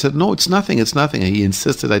portfolio?" I said, "No, it's nothing. It's nothing." And he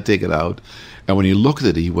insisted I take it out. And when he looked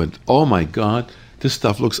at it, he went, "Oh my God, this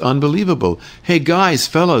stuff looks unbelievable. Hey guys,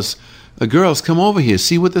 fellas, girls, come over here.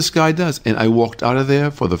 See what this guy does." And I walked out of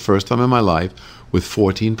there for the first time in my life with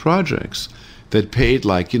 14 projects that paid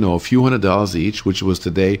like, a few $100s each, which was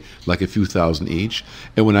today like a few thousand each.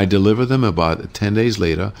 And when I delivered them about 10 days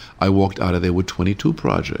later, I walked out of there with 22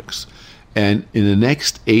 projects. And in the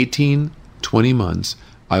next 20 months,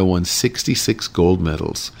 I won 66 gold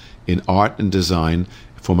medals in art and design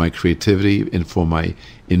for my creativity and for my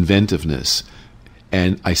inventiveness.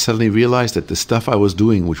 And I suddenly realized that the stuff I was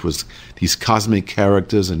doing, which was these cosmic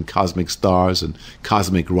characters and cosmic stars and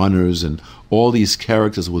cosmic runners and all these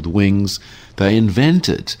characters with wings, that I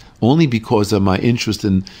invented only because of my interest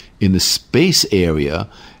in the space area,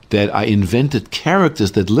 that I invented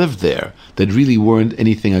characters that lived there that really weren't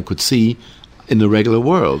anything I could see in the regular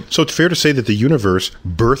world. So it's fair to say that the universe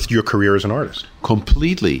birthed your career as an artist?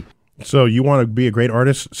 Completely. So you want to be a great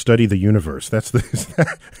artist? Study the universe. That's the.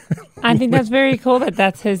 I think that's very cool that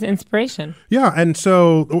that's his inspiration. Yeah, and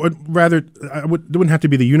so rather, it wouldn't have to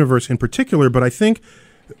be the universe in particular, but I think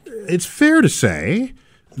it's fair to say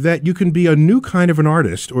that you can be a new kind of an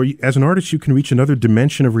artist, or as an artist, you can reach another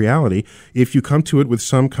dimension of reality if you come to it with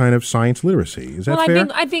some kind of science literacy. Is that fair?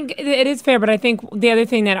 I think it is fair, but I think the other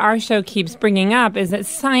thing that our show keeps bringing up is that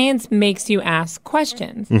science makes you ask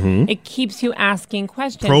questions. Mm-hmm. It keeps you asking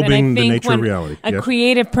questions. Probing and I think the nature when of reality. A Yes.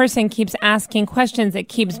 creative person keeps asking questions, it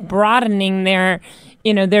keeps broadening their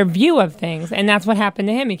view of things. And that's what happened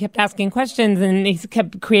to him. He kept asking questions and he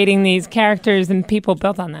kept creating these characters, and people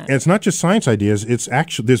built on that. And it's not just science ideas. It's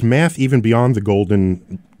actually there's math even beyond the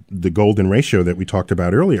golden ratio that we talked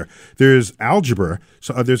about earlier. There's algebra.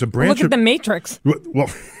 So there's a branch. Look at the Matrix. Well,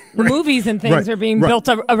 movies and things are being built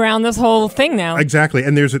around this whole thing now. Exactly,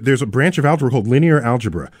 and there's a branch of algebra called linear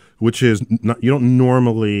algebra, which is not, you don't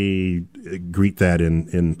normally greet that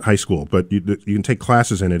in high school, but you can take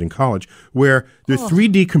classes in it in college, where there are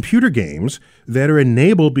 3D computer games that are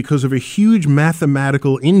enabled because of a huge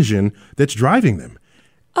mathematical engine that's driving them.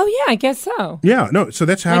 Oh yeah, I guess so. Yeah, no, so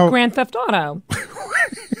that's how like Grand Theft Auto.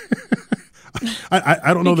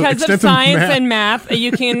 I don't know the because extent of science of math. and math,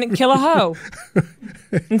 you can kill a hoe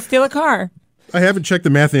and steal a car. I haven't checked the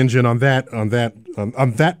math engine on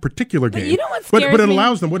that particular game. You know what but scares it me?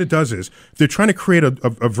 allows them. What it does is they're trying to create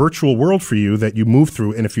a virtual world for you that you move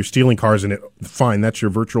through. And if you're stealing cars in it, fine, that's your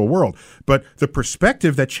virtual world. But the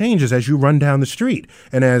perspective that changes as you run down the street,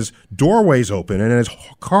 and as doorways open, and as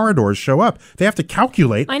car doors show up, they have to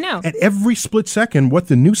calculate. I know. At every split second what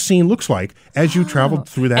the new scene looks like as you travel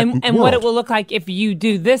through that and world. what it will look like if you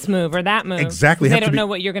do this move or that move. Exactly. They don't know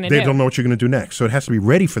what you're going to do. They don't know what you're going to do next. So it has to be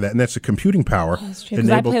ready for that, and that's the computing power.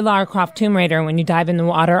 Because I play Lara Croft Tomb Raider, and when you dive in the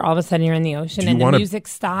water, all of a sudden you're in the ocean, and the music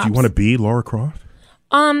stops. Do you want to be Lara Croft?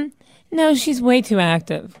 No, she's way too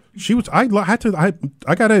active. She was. I got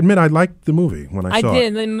to admit, I liked the movie when I saw it. I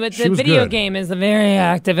did, but the video game is very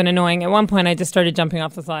active and annoying. At one point, I just started jumping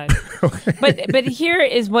off the slide. Okay. But here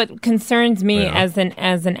is what concerns me as an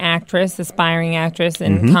actress, aspiring actress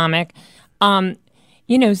in comic.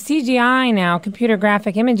 CGI now, computer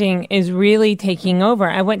graphic imaging, is really taking over.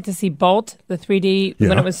 I went to see Bolt, the 3D,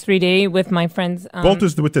 when it was 3D, with my friends. Bolt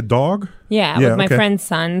is with the dog? Yeah, with my friends'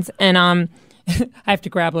 sons. And I have to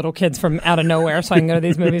grab little kids from out of nowhere so I can go to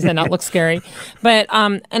these movies and not look scary. But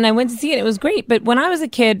and I went to see it. It was great. But when I was a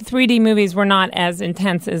kid, 3D movies were not as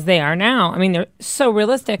intense as they are now. I mean, they're so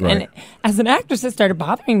realistic. Right. And as an actress, it started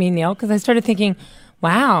bothering me, Neil, because I started thinking,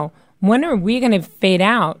 wow, when are we going to fade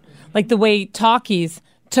out? Like the way talkies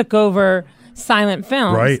took over silent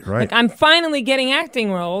films. Right. Like, I'm finally getting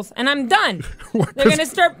acting roles, and I'm done. They're going to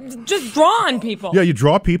start just drawing people. Yeah, you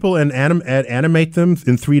draw people and animate them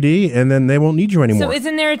in 3D, and then they won't need you anymore. So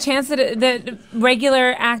isn't there a chance that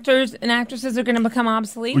regular actors and actresses are going to become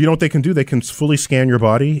obsolete? Well, you know what they can do? They can fully scan your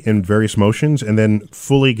body in various motions and then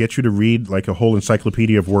fully get you to read like a whole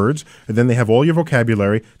encyclopedia of words. And then they have all your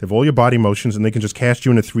vocabulary, they have all your body motions, and they can just cast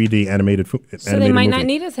you in a 3D animated movie. So they might not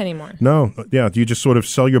need us anymore. No. Yeah, you just sort of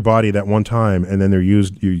sell your body that one time. time, and then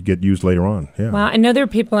you get used later on. Yeah. Wow, I know there are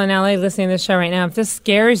people in LA listening to this show right now. If this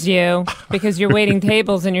scares you because you're waiting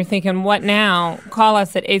tables and you're thinking, what now? Call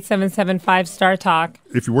us at 877-5-STAR-TALK.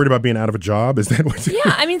 If you're worried about being out of a job, is that what? Yeah,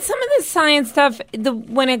 I mean, some of the science stuff,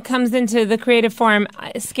 when it comes into the creative form,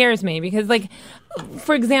 it scares me because, like,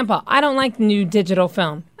 for example, I don't like new digital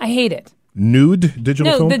film. I hate it. Nude digital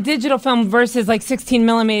film? No, the digital film versus like 16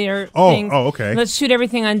 millimeter things. Oh, okay. Let's shoot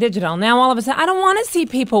everything on digital. Now all of a sudden, I don't want to see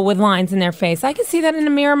people with lines in their face. I can see that in the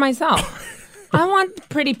mirror myself. I want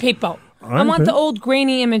pretty people. I want the old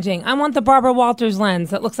grainy imaging. I want the Barbara Walters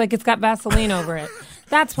lens that looks like it's got Vaseline over it.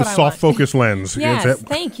 That's what I want. The soft focus lens. Yes,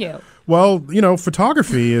 thank you. Well,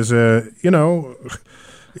 photography is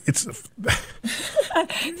it's.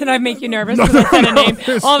 Did I make you nervous? No, I said a name.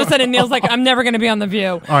 All of a sudden, Neil's like, "I'm never going to be on The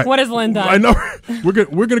View." Right. What has Lynn done? I know.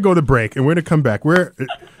 We're gonna go to the break, and we're gonna come back.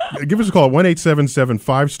 Give us a call at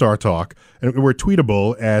 1-877-5-STAR-TALK, and we're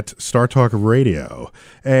tweetable at Star Talk Radio,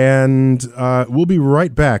 and we'll be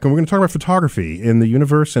right back. And we're gonna talk about photography in the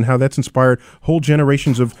universe and how that's inspired whole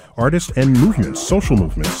generations of artists and movements, social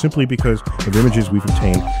movements, simply because of images we've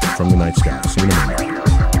obtained from the night sky. See you in a minute.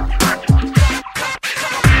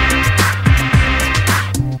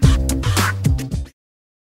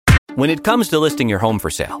 When it comes to listing your home for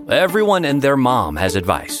sale, everyone and their mom has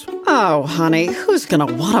advice. Oh, honey, who's going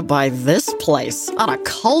to want to buy this place? On a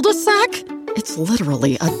cul-de-sac? It's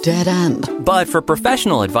literally a dead end. But for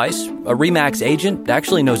professional advice, a RE/MAX agent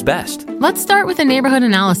actually knows best. Let's start with a neighborhood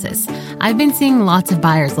analysis. I've been seeing lots of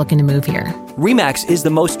buyers looking to move here. RE/MAX is the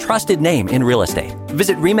most trusted name in real estate.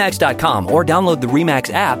 Visit RE/MAX.com or download the RE/MAX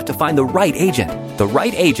app to find the right agent. The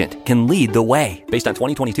right agent can lead the way. Based on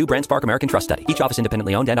 2022 BrandSpark American Trust Study. Each office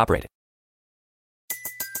independently owned and operated.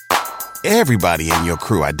 Everybody in your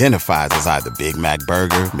crew identifies as either Big Mac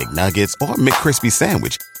Burger, McNuggets, or McCrispy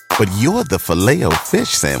Sandwich. But you're the Filet-O-Fish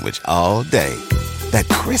Sandwich all day. That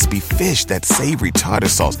crispy fish, that savory tartar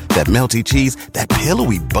sauce, that melty cheese, that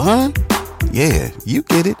pillowy bun. Yeah, you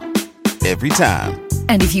get it. Every time.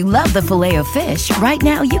 And if you love the Filet-O-Fish, right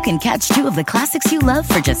now you can catch two of the classics you love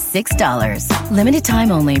for just $6. Limited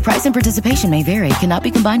time only. Price and participation may vary. Cannot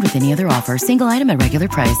be combined with any other offer. Single item at regular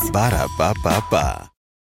price. Ba-da-ba-ba-ba.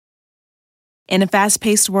 In a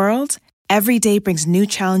fast-paced world, every day brings new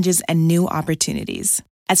challenges and new opportunities.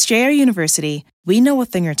 At Strayer University, we know a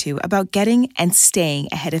thing or two about getting and staying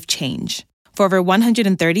ahead of change. For over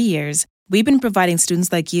 130 years, we've been providing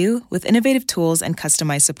students like you with innovative tools and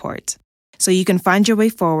customized support, so you can find your way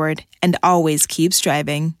forward and always keep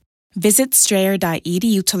striving. Visit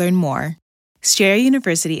strayer.edu to learn more. Strayer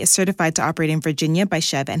University is certified to operate in Virginia by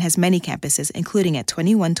Chev and has many campuses, including at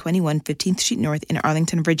 2121 15th Street North in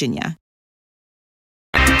Arlington, Virginia.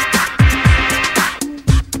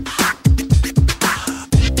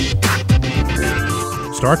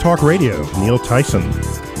 Star Talk Radio, Neil Tyson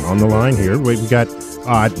on the line here. We've got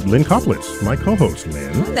Lynn Koplitz, my co-host,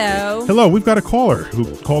 Lynn. Hello. Hello, we've got a caller who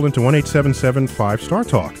called into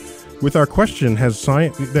 1-877-5-STAR-TALK. With our question, they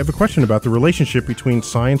have a question about the relationship between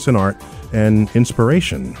science and art and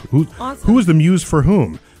inspiration. Who is the muse for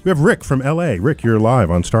whom? We have Rick from L.A. Rick, you're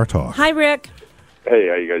live on Star Talk. Hi, Rick. Hey,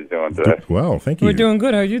 how you guys doing today? Well, thank you. We're doing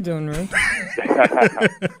good. How you doing, Rick?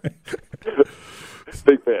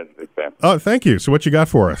 Big fan. Oh, thank you. So what you got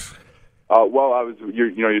for us? Well,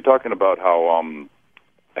 you're talking about how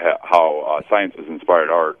science has inspired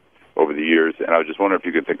art over the years, and I was just wondering if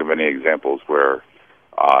you could think of any examples where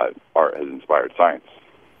art has inspired science.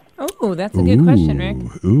 Oh, that's a good question, Rick.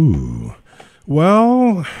 Ooh.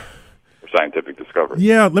 Well, scientific discovery.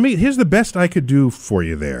 Yeah, here's the best I could do for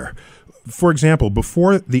you there. For example,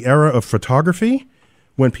 before the era of photography,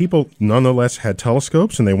 when people nonetheless had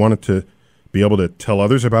telescopes and they wanted to be able to tell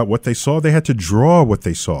others about what they saw, they had to draw what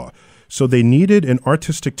they saw. So they needed an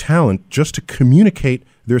artistic talent just to communicate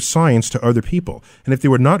their science to other people. And if they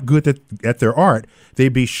were not good at their art, they'd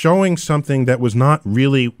be showing something that was not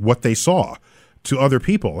really what they saw to other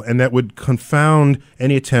people, and that would confound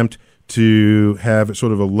any attempt to have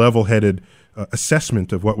sort of a level-headed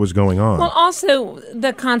assessment of what was going on. Well, also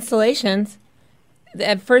the constellations.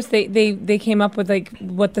 At first, they came up with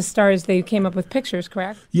what the stars. They came up with pictures,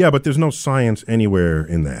 correct? Yeah, but there's no science anywhere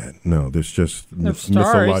in that. No, there's just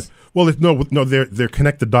stars. Well, they're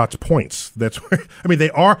connect the dots points. That's where they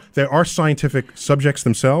are scientific subjects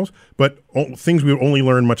themselves, but things we would only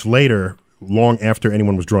learn much later, long after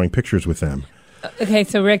anyone was drawing pictures with them. Okay,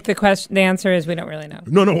 so Rick, the answer is we don't really know.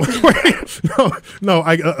 No.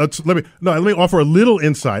 Let me offer a little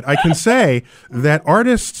insight. I can say that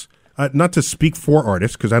artists. Not to speak for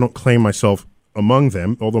artists, because I don't claim myself among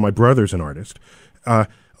them, although my brother's an artist.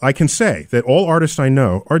 I can say that all artists I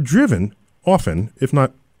know are driven, often, if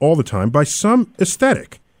not all the time by some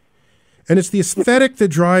aesthetic. And it's the aesthetic that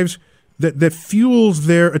drives, that fuels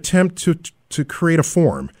their attempt to create a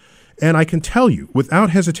form. And I can tell you without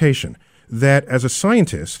hesitation that as a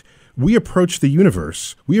scientist, we approach the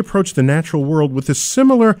universe, we approach the natural world with a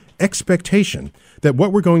similar expectation that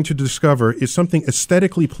what we're going to discover is something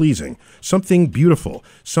aesthetically pleasing, something beautiful,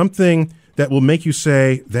 something that will make you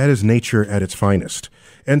say, that is nature at its finest.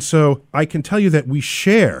 And so I can tell you that we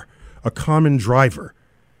share a common driver.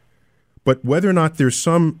 But whether or not there's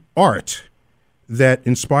some art that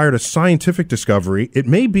inspired a scientific discovery, it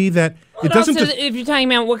may be that it doesn't. Also, if you're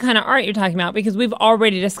talking about what kind of art you're talking about, because we've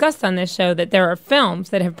already discussed on this show that there are films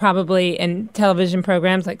that have probably, in television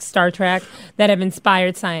programs like Star Trek, that have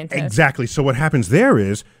inspired scientists. Exactly. So what happens there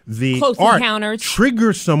is the Close art Encounters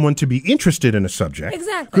triggers someone to be interested in a subject.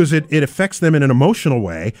 Exactly. Because it affects them in an emotional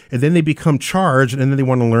way, and then they become charged, and then they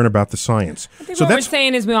want to learn about the science. I think what we're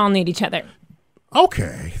saying is we all need each other.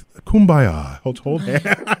 Okay. Kumbaya. Hold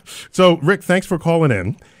hand. So, Rick, thanks for calling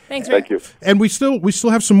in. Thanks, Rick. Thank you. And we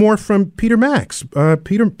still have some more from Peter Max.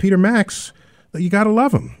 Peter Max, you got to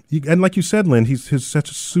love him. And like you said, Lynn, he's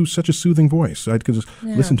such a soothing voice. I could just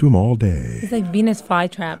listen to him all day. He's like Venus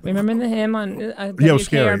Flytrap. Remember him on it was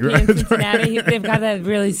scary. WKRP in Cincinnati? They've got that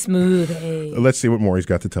really smooth. Hey. Let's see what more he's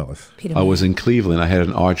got to tell us. I was in Cleveland. I had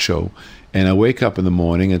an art show. And I wake up in the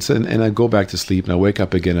morning and I go back to sleep, and I wake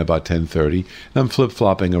up again about 10:30, and I'm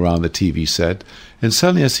flip-flopping around the TV set, and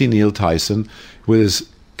suddenly I see Neil Tyson with his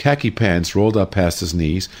khaki pants rolled up past his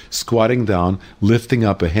knees, squatting down, lifting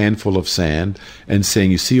up a handful of sand, and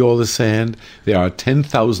saying, "You see all the sand? There are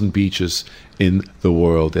 10,000 beaches in the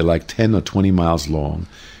world. They're like 10 or 20 miles long."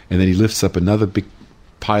 And then he lifts up another big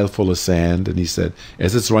pile full of sand, and he said,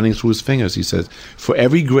 as it's running through his fingers, he says, "For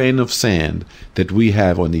every grain of sand that we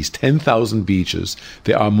have on these 10,000 beaches,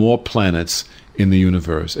 there are more planets in the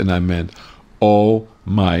universe." And I meant, oh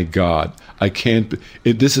my God, I can't,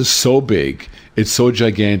 this is so big, it's so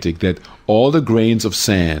gigantic that all the grains of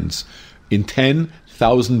sands in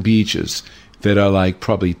 10,000 beaches that are like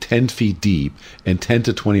probably 10 feet deep and 10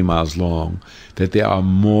 to 20 miles long, that there are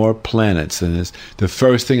more planets than this. The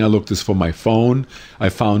first thing I looked is for my phone. I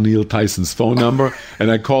found Neil Tyson's phone number,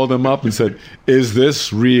 and I called him up and said, "Is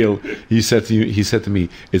this real?" He said to me,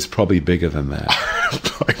 "It's probably bigger than that."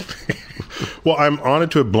 Well, I'm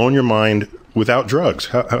honored to have blown your mind without drugs.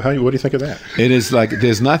 What do you think of that? It is like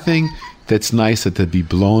there's nothing that's nicer to be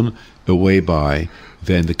blown away by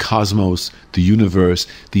than the cosmos, the universe,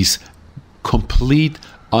 these complete,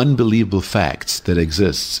 unbelievable facts that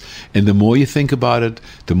exists. And the more you think about it,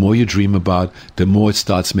 the more you dream about, the more it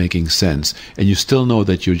starts making sense. And you still know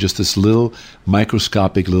that you're just this little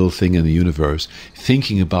microscopic little thing in the universe,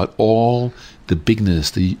 thinking about all the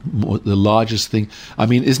bigness, the largest thing. I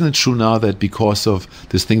mean, isn't it true now that because of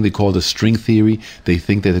this thing they call the string theory, they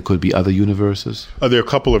think that there could be other universes? There are a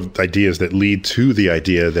couple of ideas that lead to the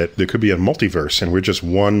idea that there could be a multiverse, and we're just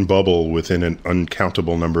one bubble within an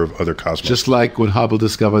uncountable number of other cosmos. Just like when Hubble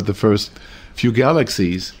discovered the first few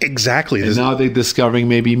galaxies. Exactly. And now they're discovering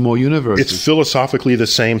maybe more universes. It's philosophically the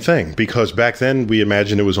same thing, because back then we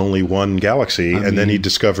imagined it was only one galaxy, and then he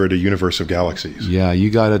discovered a universe of galaxies. Yeah,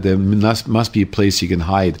 there must be a place you can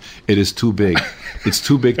hide. It is too big. It's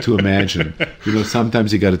too big to imagine.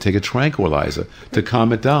 Sometimes you got to take a tranquilizer to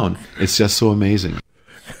calm it down. It's just so amazing.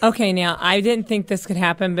 Okay, now, I didn't think this could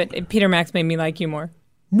happen, but Peter Max made me like you more.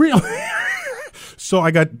 Really? So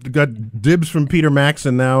I got dibs from Peter Max,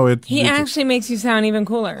 and now he actually makes you sound even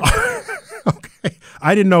cooler. Okay,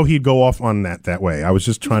 I didn't know he'd go off on that way. I was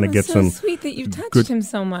just trying to get so some sweet that you touched good him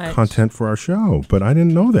so much content for our show, but I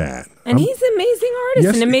didn't know that. And he's an amazing artist,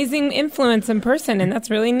 Yes. an amazing influence in person, and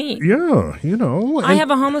that's really neat. Yeah, I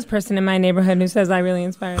have a homeless person in my neighborhood who says I really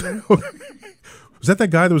inspired him. Was that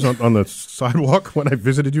guy that was on the sidewalk when I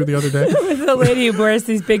visited you the other day? It was the lady who wears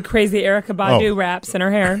these big, crazy Erykah Badu wraps in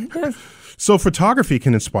her hair. Yes. So photography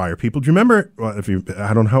can inspire people. Do you remember? Well,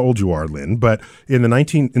 I don't know how old you are, Lynn, but in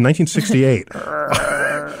 1968,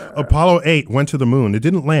 Apollo 8 went to the moon. It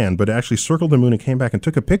didn't land, but it actually circled the moon and came back and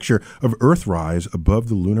took a picture of Earthrise above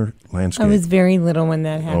the lunar landscape. I was very little when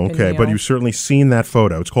that happened. Okay, but you've certainly seen that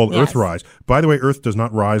photo. It's called Earthrise. By the way, Earth does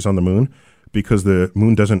not rise on the moon, because the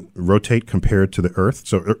moon doesn't rotate compared to the Earth.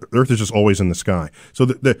 So Earth is just always in the sky. So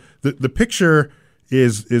the picture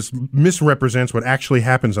is misrepresents what actually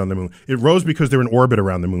happens on the moon. It rose because they're in orbit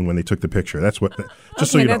around the moon when they took the picture. That's what.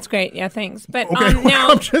 Just so you know. That's great. Yeah, thanks. But okay, now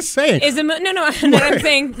I'm just saying. Is the moon? No. I'm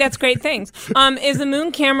saying that's great. Thanks. Is the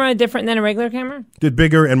moon camera different than a regular camera? It's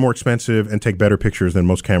bigger and more expensive and take better pictures than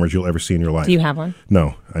most cameras you'll ever see in your life. Do you have one?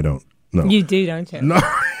 No, I don't. No. You do, don't you? No.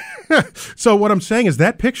 So what I'm saying is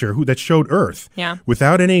that picture that showed Earth, Yeah.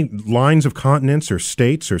 without any lines of continents or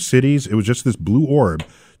states or cities, it was just this blue orb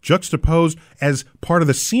juxtaposed as part of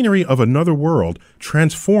the scenery of another world,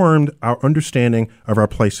 transformed our understanding of our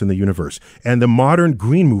place in the universe. And the modern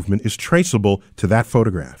green movement is traceable to that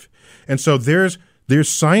photograph. And so there's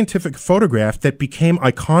scientific photograph that became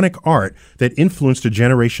iconic art that influenced a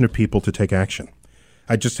generation of people to take action.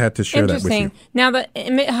 I just had to share that with you. Interesting. Now, the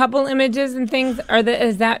Hubble images and things,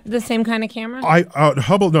 is that the same kind of camera?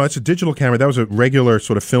 Hubble, no, it's a digital camera. That was a regular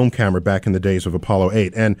sort of film camera back in the days of Apollo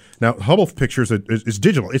 8. And now Hubble pictures is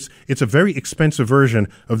digital. It's a very expensive version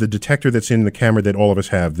of the detector that's in the camera that all of us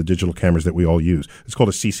have, the digital cameras that we all use. It's called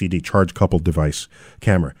a CCD, Charge Coupled Device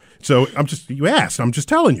Camera. So you asked. I'm just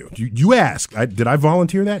telling you. You asked. Did I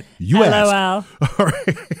volunteer that? You asked. All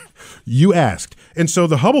right. You asked. And so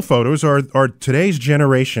the Hubble photos are today's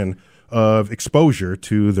generation of exposure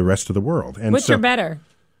to the rest of the world. And Which are better?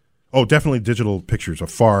 Oh, definitely digital pictures are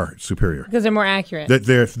far superior. Because they're more accurate.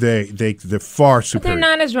 They're far superior. But they're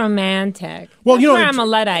not as romantic. Well, That's where I'm a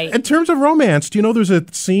Luddite. In terms of romance, do you know there's a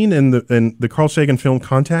scene in the Carl Sagan film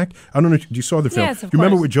Contact? I don't know if you saw the film. Yes, of You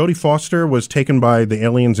remember course. where Jodie Foster was taken by the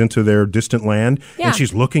aliens into their distant land? Yeah. And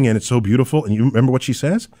she's looking and it's so beautiful. And you remember what she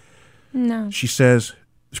says? No. She says,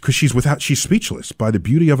 because she's speechless by the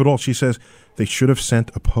beauty of it all. She says, they should have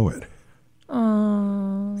sent a poet.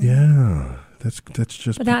 Oh. Yeah. That's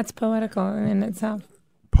just But that's poetical in itself.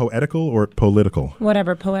 poetical or political.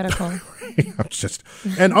 Whatever, poetical. I'm just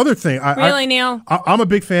and other thing. Really, Neil? I'm a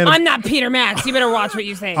big fan. I'm not Peter Max. You better watch what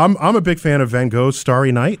you say. I'm a big fan of Van Gogh's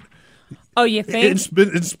Starry Night. Oh, you think? It's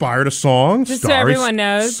been inspired a song. Just so everyone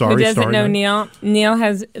knows who doesn't know Neil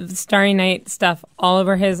has Starry Night stuff all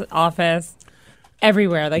over his office.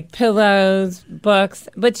 Everywhere, like pillows, books,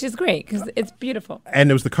 which is great because it's beautiful.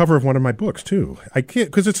 And it was the cover of one of my books too. I can't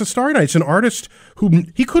because it's a Starry Night. It's an artist who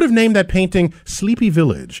he could have named that painting "Sleepy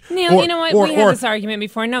Village." Neil, you know what? We had this argument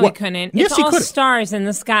before. No, we couldn't. Yes, it's he all could. stars in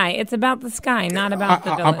the sky. It's about the sky, not about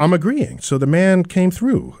the village. I'm agreeing. So the man came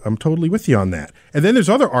through. I'm totally with you on that. And then there's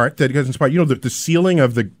other art that gets inspired. You know, the ceiling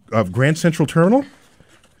of Grand Central Terminal.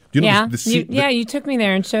 Do you know you took me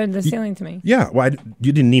there and showed the ceiling to me. Yeah, well,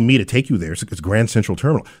 you didn't need me to take you there. It's Grand Central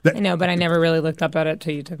Terminal. I know, but I never really looked up at it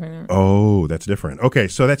till you took me there. Oh, that's different. Okay,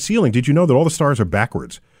 so that ceiling, did you know that all the stars are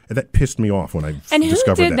backwards? And that pissed me off when I And who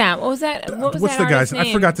discovered did that? What was that? What was What's that the guy's artist's name?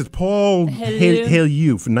 I forgot this. Paul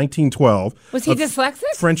Hale from 1912. Was he dyslexic?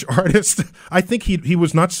 French artist. I think he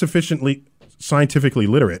was not sufficiently scientifically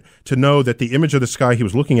literate to know that the image of the sky he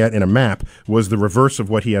was looking at in a map was the reverse of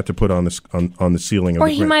what he had to put on the ceiling. Or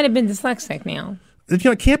he might have been dyslexic, Neil. You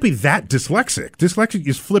know, it can't be that dyslexic. Dyslexic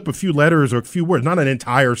is flip a few letters or a few words, not an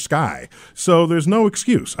entire sky. So there's no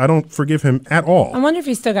excuse. I don't forgive him at all. I wonder if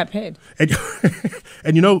he still got paid.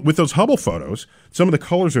 And you know, with those Hubble photos, some of the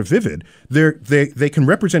colors are vivid. They can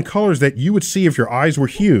represent colors that you would see if your eyes were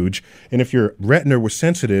huge and if your retina was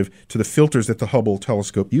sensitive to the filters that the Hubble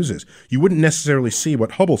telescope uses. You wouldn't necessarily see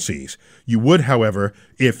what Hubble sees. You would, however,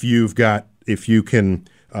 if you can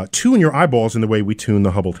tune your eyeballs in the way we tune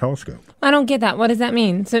the Hubble telescope. I don't get that. What does that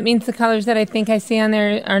mean? So it means the colors that I think I see on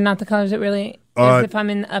there are not the colors that really is if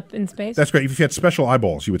I'm up in space? That's great. If you had special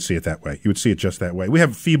eyeballs, you would see it that way. You would see it just that way. We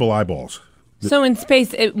have feeble eyeballs. So in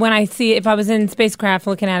space, when I see, if I was in spacecraft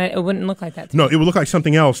looking at it, it wouldn't look like that. No, it would look like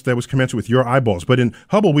something else that was commensurate with your eyeballs. But in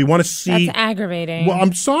Hubble, we want to see... That's aggravating. Well,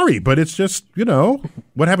 I'm sorry, but it's just, you know,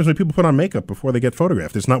 what happens when people put on makeup before they get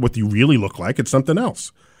photographed? It's not what you really look like. It's something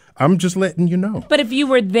else. I'm just letting you know. But if you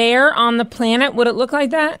were there on the planet, would it look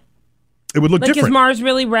like that? It would look different. Is Mars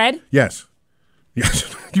really red? Yes.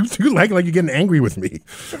 Yes. You like you're getting angry with me.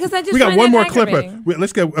 Because I just we got one more clip. aggravating.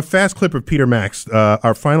 Let's get a fast clip of Peter Max,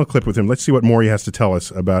 our final clip with him. Let's see what more he has to tell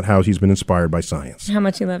us about how he's been inspired by science. How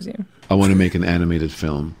much he loves you. I want to make an animated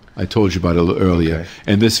film. I told you about it a little earlier. Okay.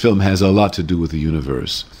 And this film has a lot to do with the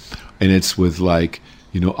universe. And it's with,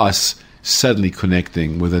 us suddenly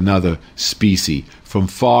connecting with another species from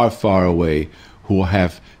far, far away who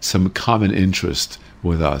have some common interest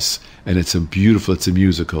with us. And it's a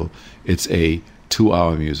musical. It's a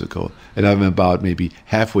 2-hour musical. And I'm about maybe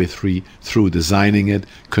halfway through designing it,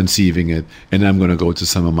 conceiving it, and I'm going to go to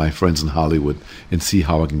some of my friends in Hollywood and see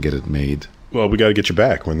how I can get it made. Well, we got to get you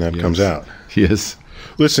back when that comes out. Yes.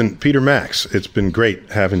 Listen, Peter Max, it's been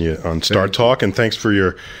great having you on Star Talk, and thanks for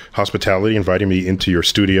your hospitality, inviting me into your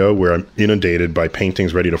studio where I'm inundated by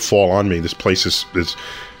paintings ready to fall on me. This place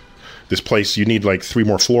This place, you need like 3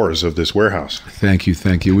 more floors of this warehouse. Thank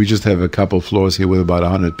you. We just have a couple floors here with about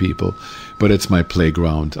 100 people, but it's my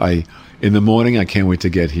playground. In the morning, I can't wait to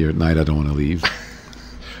get here. At night, I don't want to leave.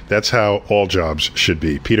 That's how all jobs should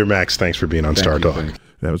be. Peter Max, thanks for being on Star Talk.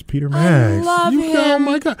 That was Peter Maggs. I love him. Oh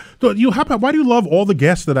my God! So why do you love all the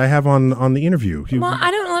guests that I have on the interview? Well,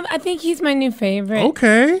 I think he's my new favorite.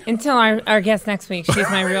 Okay. Until our guest next week, she's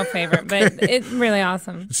my real favorite. But it's really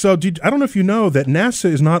awesome. So I don't know if you know that NASA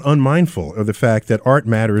is not unmindful of the fact that art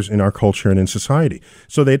matters in our culture and in society.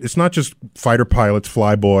 So it's not just fighter pilots,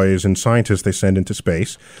 flyboys, and scientists they send into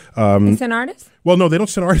space. They send artists? Well, no, they don't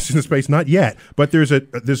send artists into space, not yet. But there's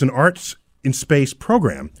an arts in space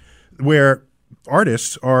program where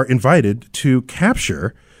artists are invited to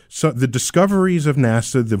capture the discoveries of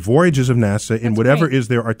NASA, the voyages of NASA, in whatever is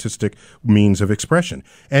their artistic means of expression.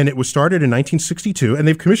 And it was started in 1962, and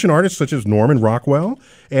they've commissioned artists such as Norman Rockwell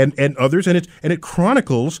and others, and it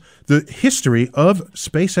chronicles the history of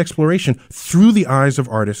space exploration through the eyes of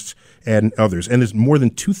artists and others. And there's more than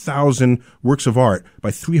 2,000 works of art by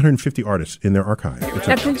 350 artists in their archive.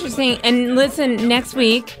 That's interesting. And listen, next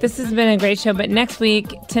week, this has been a great show, but next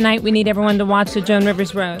week, tonight, we need everyone to watch the Joan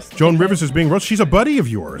Rivers roast. Joan Rivers is being roasted. She's a buddy of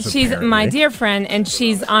yours. She's apparently my dear friend, and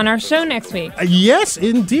she's on our show next week. Yes,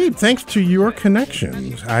 indeed. Thanks to your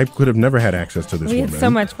connections. I could have never had access to this woman. We had so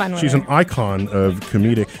much fun with her. She's an icon of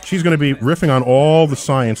comedic. She's going to be riffing on all the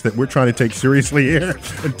science that we're trying to take seriously here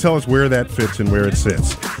and tell us where that fits and where it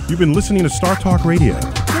sits. You've been listening to Star Talk Radio.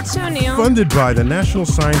 Good show, Neil. Funded by the National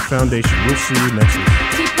Science Foundation. We'll see you next week.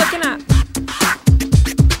 Keep looking up.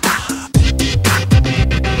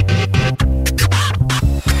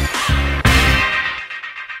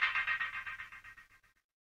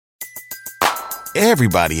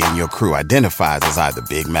 Everybody in your crew identifies as either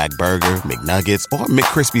Big Mac Burger, McNuggets, or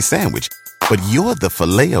McCrispy Sandwich. But you're the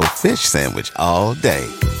Filet-O-Fish Sandwich all day.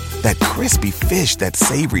 That crispy fish, that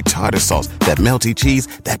savory tartar sauce, that melty cheese,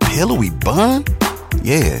 that pillowy bun.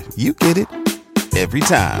 Yeah, you get it. Every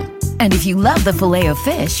time. And if you love the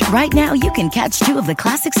Filet-O-Fish, right now you can catch two of the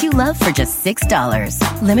classics you love for just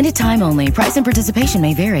 $6. Limited time only. Price and participation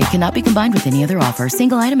may vary. Cannot be combined with any other offer.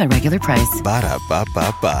 Single item at regular price.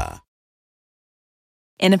 Ba-da-ba-ba-ba.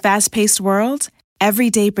 In a fast-paced world,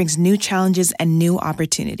 every day brings new challenges and new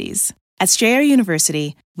opportunities. At Strayer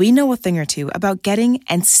University, we know a thing or two about getting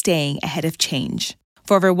and staying ahead of change.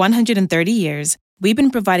 For over 130 years, we've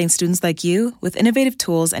been providing students like you with innovative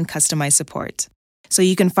tools and customized support, so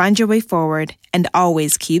you can find your way forward and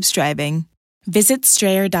always keep striving. Visit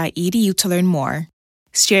strayer.edu to learn more.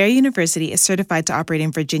 Strayer University is certified to operate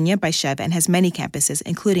in Virginia by Chev and has many campuses,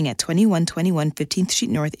 including at 2121 15th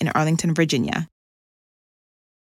Street North in Arlington, Virginia.